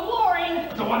hog all the glory.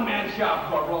 It's a one-man job,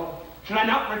 Corporal. Should I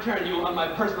not return you on my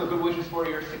personal good wishes for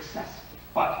your success?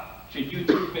 But, should you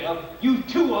two fail, you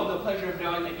too will have the pleasure of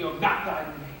knowing that you have not died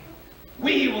in vain.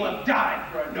 We will have died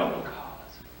for a noble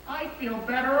cause. I feel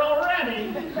better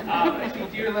already. I see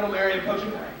dear little Mary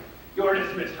approaching. You're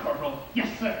dismissed, Corporal. Yes,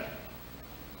 sir.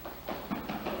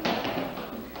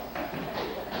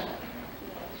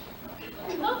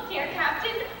 Look, dear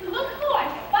Captain. Look who I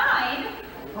spied.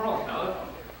 Pearl, fellow.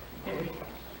 Here.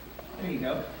 There you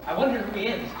go. I wonder who he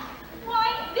is.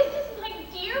 Why, this is my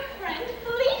dear friend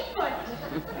Fleetfoot.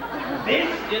 This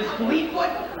is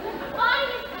Fleetfoot? Mine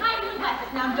is kindly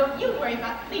West. Now, don't you worry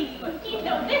about Fleetfoot. He'd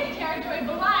know this territory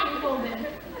blindfolded.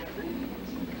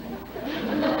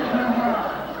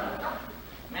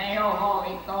 Me on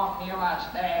hovittaa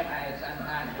milasteemäisen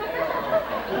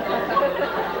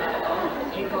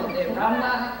ikotti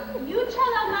ranna. You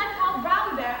tell on that tall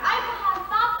brown bear, I have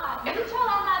Papa. You tell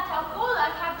on that tall cola,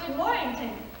 Captain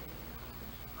Warrington.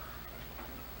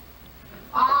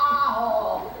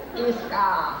 Aho, iska.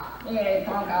 Mie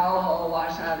tonka oho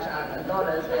wasansaan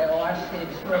todese wasin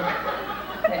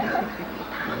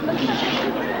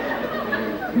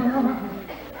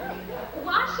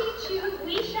Washi chu,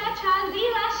 wisha cha,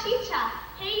 lila shicha.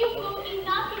 Hey you po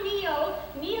inakiniyo,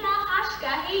 mila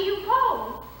hashka, hey you po.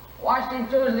 Wasin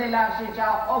tuslila sisa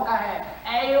okahe.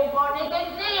 Ei uko niken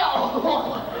tio.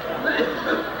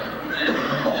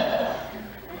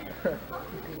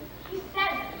 He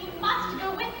said he must go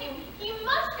with you. He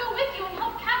must go with you and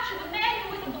help capture the man who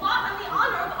was a blot on the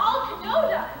honor of all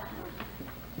Cadota.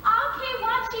 Ake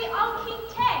wachi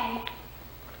onkite.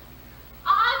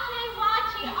 Ake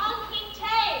wachi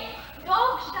onkite.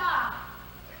 Dogsha.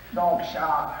 Doksha,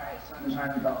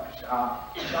 sansan doksha.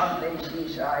 Sante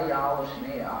sisa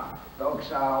jausnia.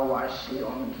 Doksha wasi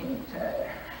on kinte.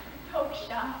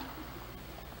 Dogsha.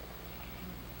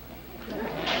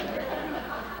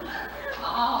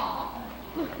 Ah.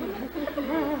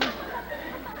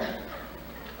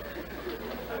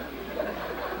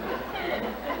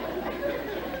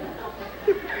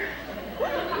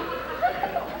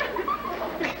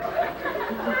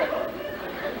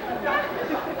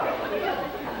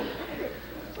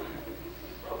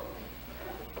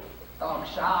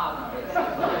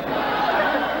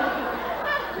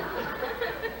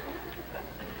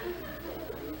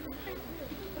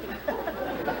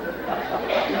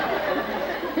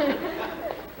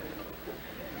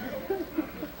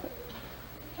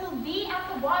 He'll be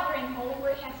at the watering hole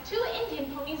where he has 2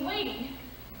 Indian ponies waiting.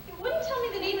 You wouldn't tell me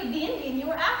the name of the Indian you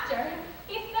were after.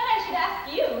 He said I should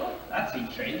ask you. That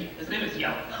seems strange. His name is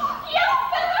Yellow. Yellow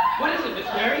Feather! What is it,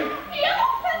 Miss Mary? Yellow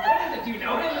Feather! What is it? Do you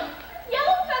know him?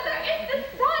 Yellow Feather is the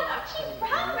son of Chief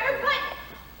Brownbear,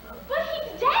 but he's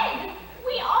dead.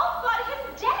 We all thought him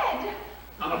dead.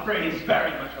 I'm afraid he's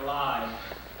very much alive.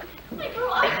 I grew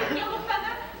up with Yellow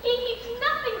Feather. He heaps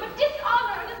nothing but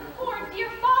dishonor on his poor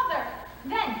dear father.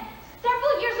 Then,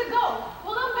 several years ago,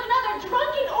 while on another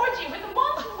drunken orgy with a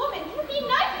wanton woman, he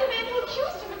knifed the man who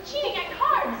accused him of cheating at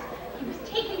cards. He was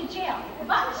taken to jail,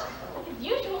 but with his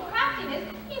usual craftiness,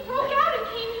 he broke out and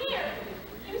came here.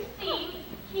 You see,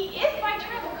 he is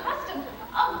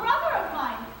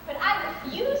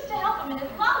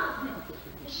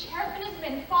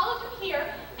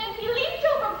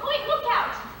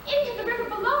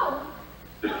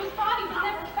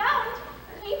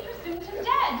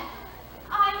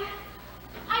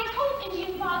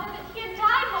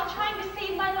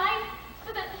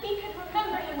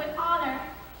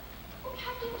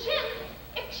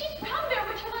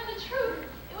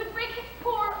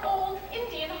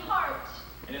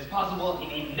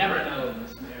know,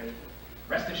 Miss Mary.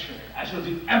 Rest assured, I shall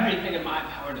do everything in my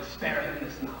power to spare him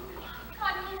this knowledge.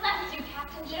 God bless you,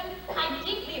 Captain Jim. I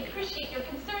deeply appreciate your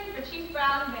concern for Chief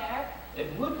Brown Bear. It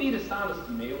would be dishonest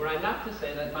to me were I not to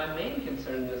say that my main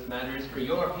concern in this matter is for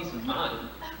your peace of mind.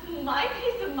 My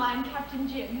peace of mind, Captain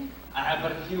Jim. I have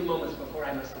but a few moments before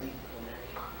I must leave, little Mary.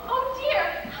 Oh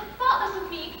dear, how thoughtless of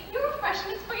me. Your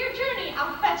refreshments for your journey.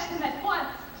 I'll fetch them at once.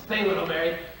 Stay, little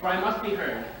Mary, for I must be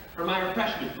heard. For my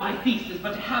refreshment, my feast is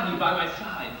but to have you by my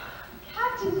side.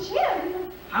 Captain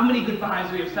Jim. How many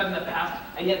goodbyes we have said in the past,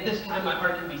 and yet this time my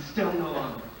heart can be still no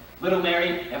longer. Little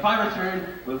Mary, if I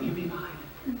return, will you be mine?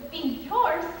 Be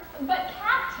yours, but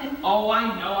Captain. Oh, I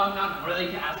know I'm not worthy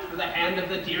to ask for the hand of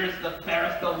the dearest, the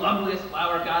fairest, the loveliest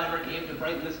flower God ever gave to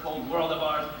brighten this cold world of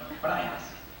ours, but I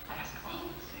ask all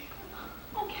the same.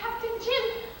 Oh, Captain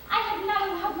Jim, I had not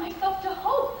allowed myself to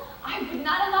hope. I would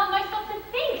not allow myself to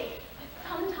think. But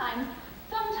sometimes,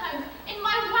 in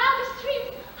my wildest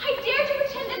dreams, I dare to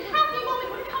pretend this happy moment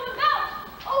would come about.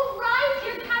 Oh, rise,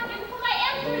 dear Captain, for my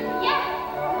answer is yes.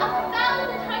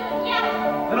 1,000 times yes.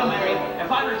 Little Mary,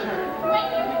 if I return. When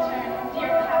you return,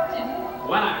 dear Captain.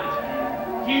 When I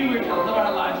return, here we shall live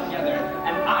our lives together,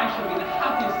 and I shall be the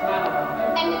happiest man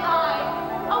alive. And I,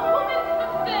 a woman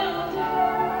fulfilled.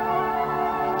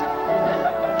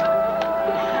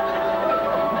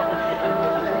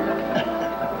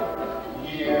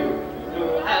 You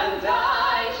and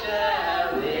I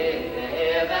shall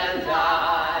live and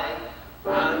die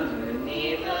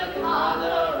underneath the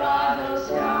Colorado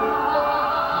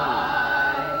sky.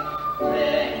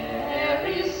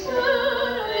 Very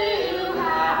soon we'll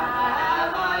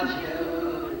have our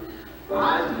June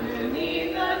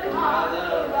underneath the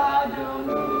Colorado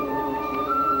moon.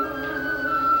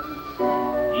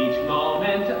 Each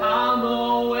moment I'm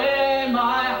away,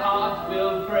 my heart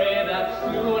will pray that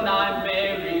soon I may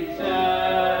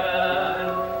return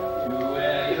to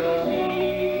where you'll be.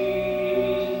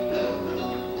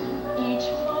 Each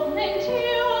moment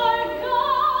you are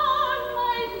gone,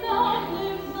 my thought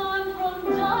lives on from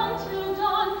dawn to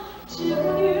dawn. To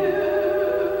you,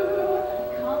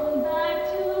 come back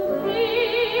to me.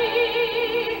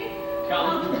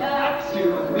 Come back to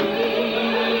me.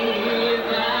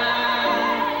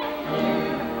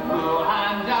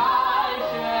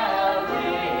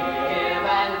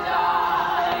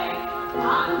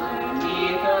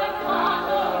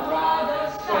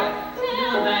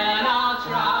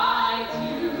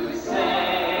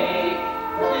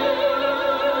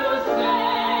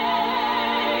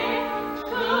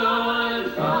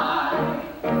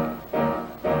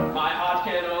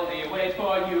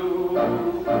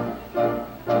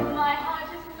 My heart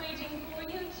is waiting for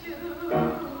you too.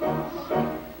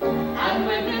 And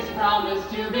with this promise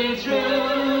to be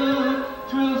true,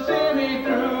 'twill see me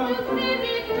through.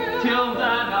 Till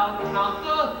then I'll count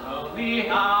the lonely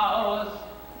hours.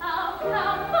 I'll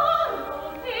count the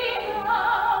lonely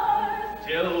hours.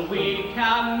 Till we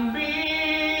can be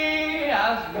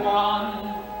as one.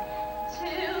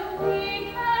 Till we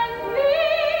can be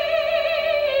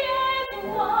as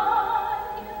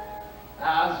one.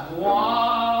 As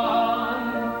one.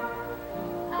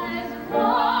 As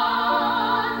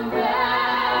one man.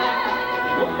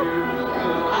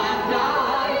 And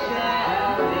I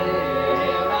shall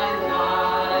live and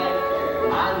die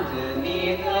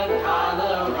underneath the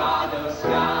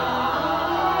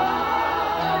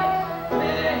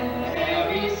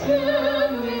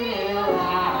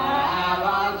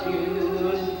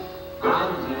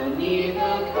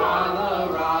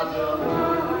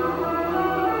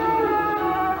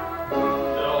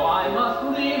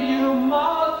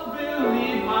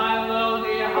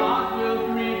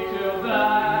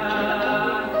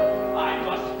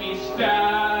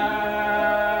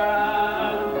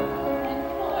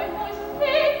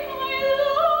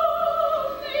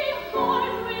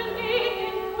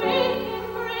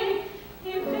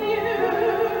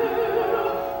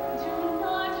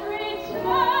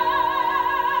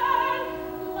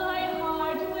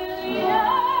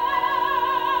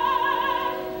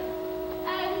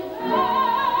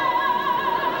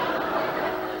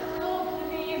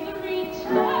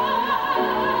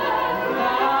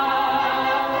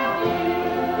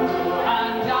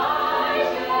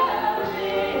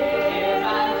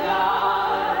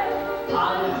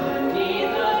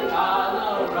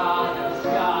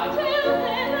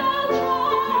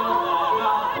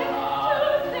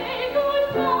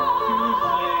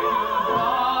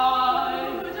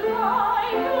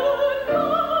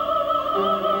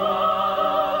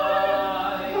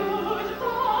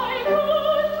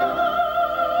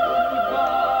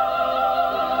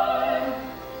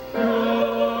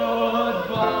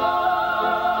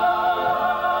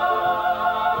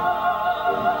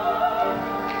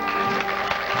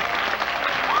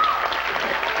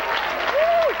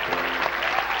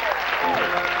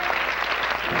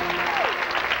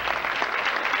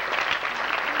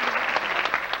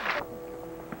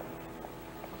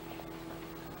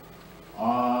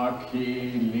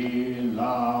Aki li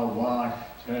la wash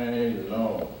te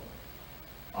lo.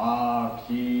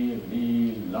 Aki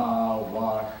li la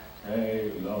wash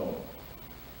te lo.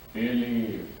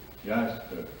 Billy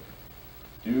Jester.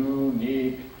 Do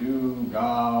nik do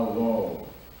ga wo.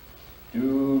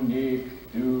 Do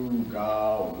nik do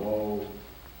ga wo.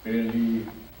 Billy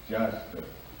Jester.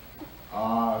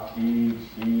 Aki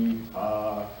chi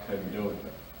ta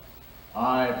kadota.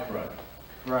 I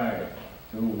pray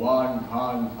to one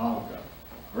Kan Tonka.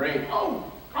 Great. Oh,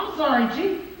 I'm sorry,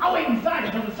 Chief. I'll wait inside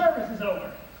until the service is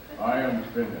over. I am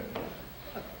finished.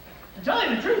 To tell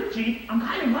you the truth, Chief, I'm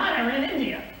kind of glad I ran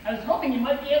India. I was hoping you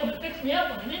might be able to fix me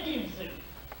up with an Indian suit.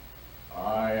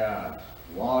 I ask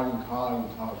one Kan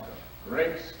Tonka,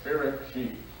 Great Spirit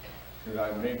Chief, should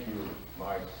I make you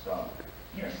my son?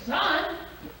 Your son?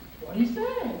 What are you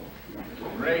saying?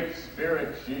 Great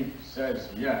Spirit Chief says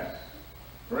yes.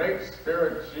 Great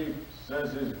Spirit Chief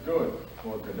says is good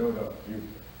for Kadota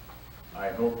future. I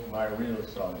hope my real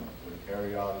son would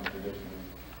carry on the traditions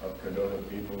of Kadota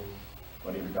people,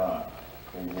 but he died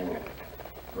for war.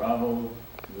 Traveled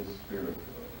to the spirit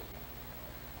world.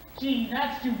 Gee,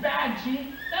 that's too bad,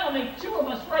 Chief. That'll make two of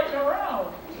us right in a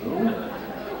row.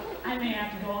 I may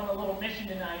have to go on a little mission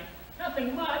tonight.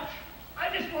 Nothing much.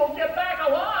 I just won't get back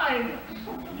alive.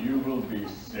 You will be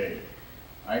safe.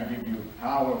 I give you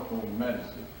powerful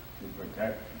medicine to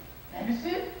protect you.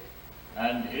 Medicine?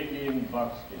 And Indian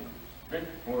buckskin, fit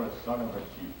for a son of a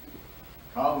chief.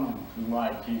 Come to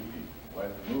my teepee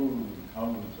when moon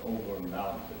comes over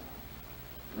mountain.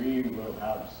 We will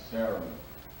have ceremony.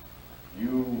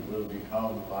 You will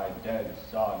become my dead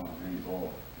son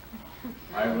reborn.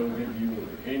 I will give you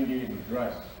Indian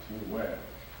dress to wear.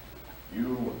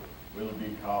 You will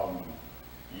become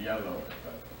Yellow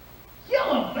Feather.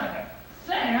 Yellow Feather?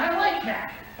 Say, I like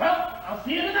that. Well, I'll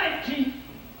see you tonight, Chief.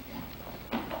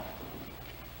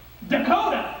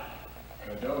 Dakota.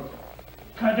 Kadota.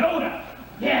 Kadota.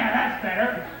 Yeah, that's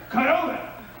better. Kadota.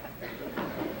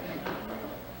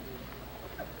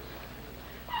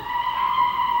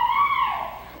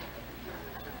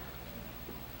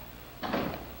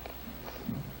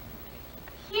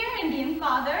 Here, Indian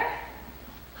Father.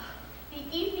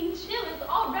 The evening chill is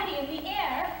already in the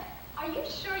air. Are you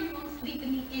sure you won't sleep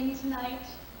in the inn tonight?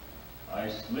 I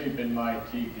sleep in my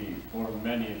teepee for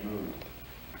many moons.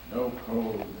 No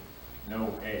cold,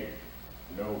 no ache,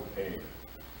 no pain.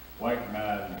 White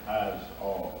man has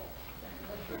all.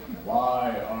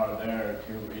 Why are there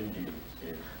 2 Indians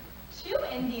here? 2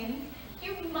 Indians?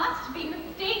 You must be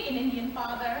mistaken, Indian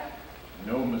Father.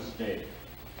 No mistake.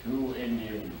 2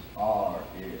 Indians are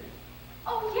here.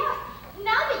 Oh, yes.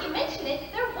 Now that you mention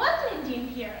it, there was an Indian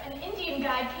here. An Indian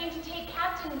guide came to take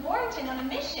Captain Warrington on a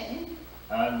mission.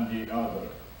 And the other.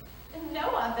 No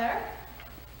other.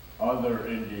 Other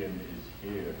Indian is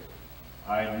here.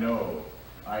 I know,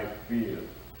 I feel,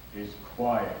 is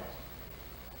quiet.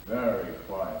 Very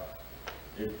quiet.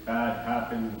 If bad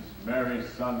happens, merry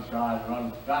sunshine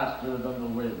runs faster than the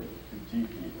wind to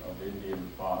teepee of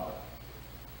Indian Father.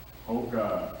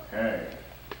 Hoka hey.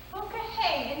 Hoka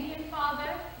hey, Indian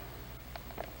Father.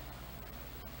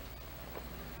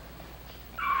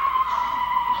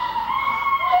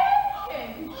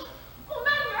 Warrington! Oh,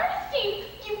 Madam Ernestine,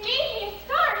 you gave me a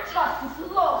start. Was ist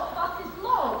los? Was ist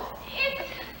los?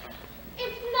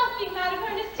 It's nothing, Madam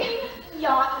Ernestine.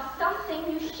 Ja, it's something.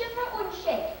 You shiver and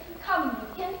shake. Come, you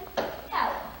can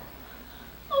tell.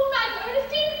 Oh, Madam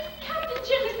Ernestine, Captain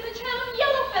Jim is in the trail of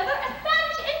Yellow Feather, a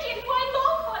Spanish Indian who I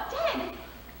long thought dead.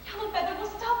 Yellow Feather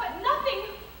will stop at nothing.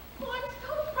 Oh, I'm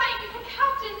so frightened for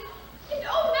Captain. And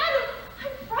oh, Madam,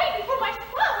 I'm frightened for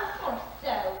myself. Or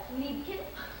so, Liebchen.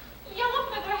 Yellow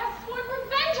Feather has sworn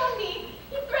revenge on me.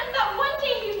 He threatened that one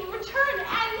day he would return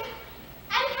and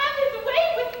have his way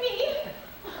with me.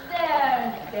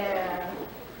 There.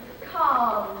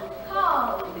 Calm.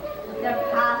 The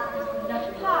past is the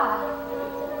past.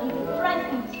 And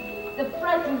the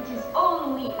present is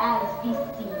only as we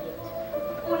see it.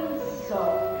 And so,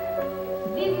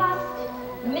 we must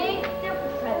make the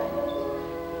present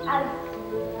as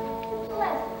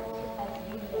pleasant as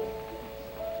we may.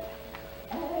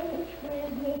 Every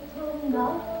little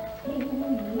nothing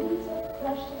means a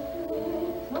precious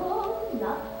little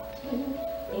nothing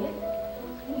if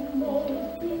we make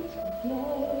it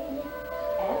gay.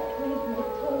 Every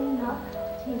little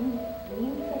nothing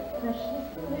means a precious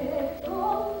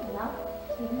little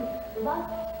nothing, but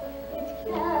it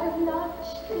cannot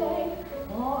stay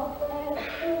for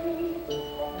every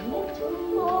little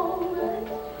moment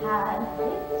has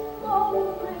its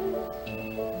moment,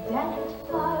 then it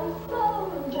flies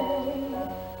away.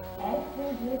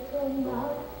 Every little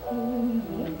nothing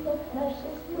means a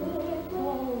precious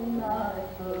little nothing.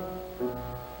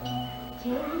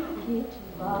 it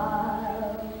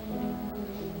while you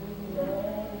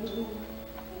lay.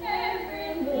 Every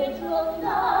little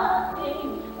nothing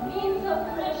means a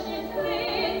precious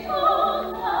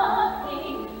little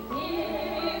nothing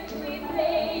if we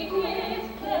make it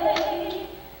pay.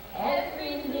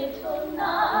 Every little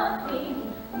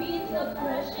nothing means a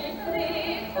precious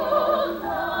little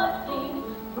nothing,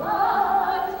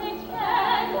 but it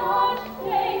cannot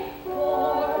stay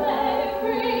for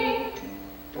every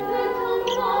little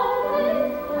moment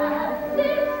has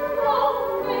its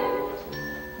moment,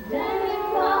 then it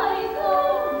flies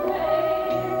away.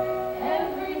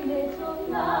 Every little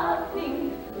nothing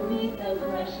means a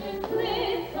precious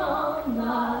little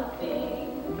nothing.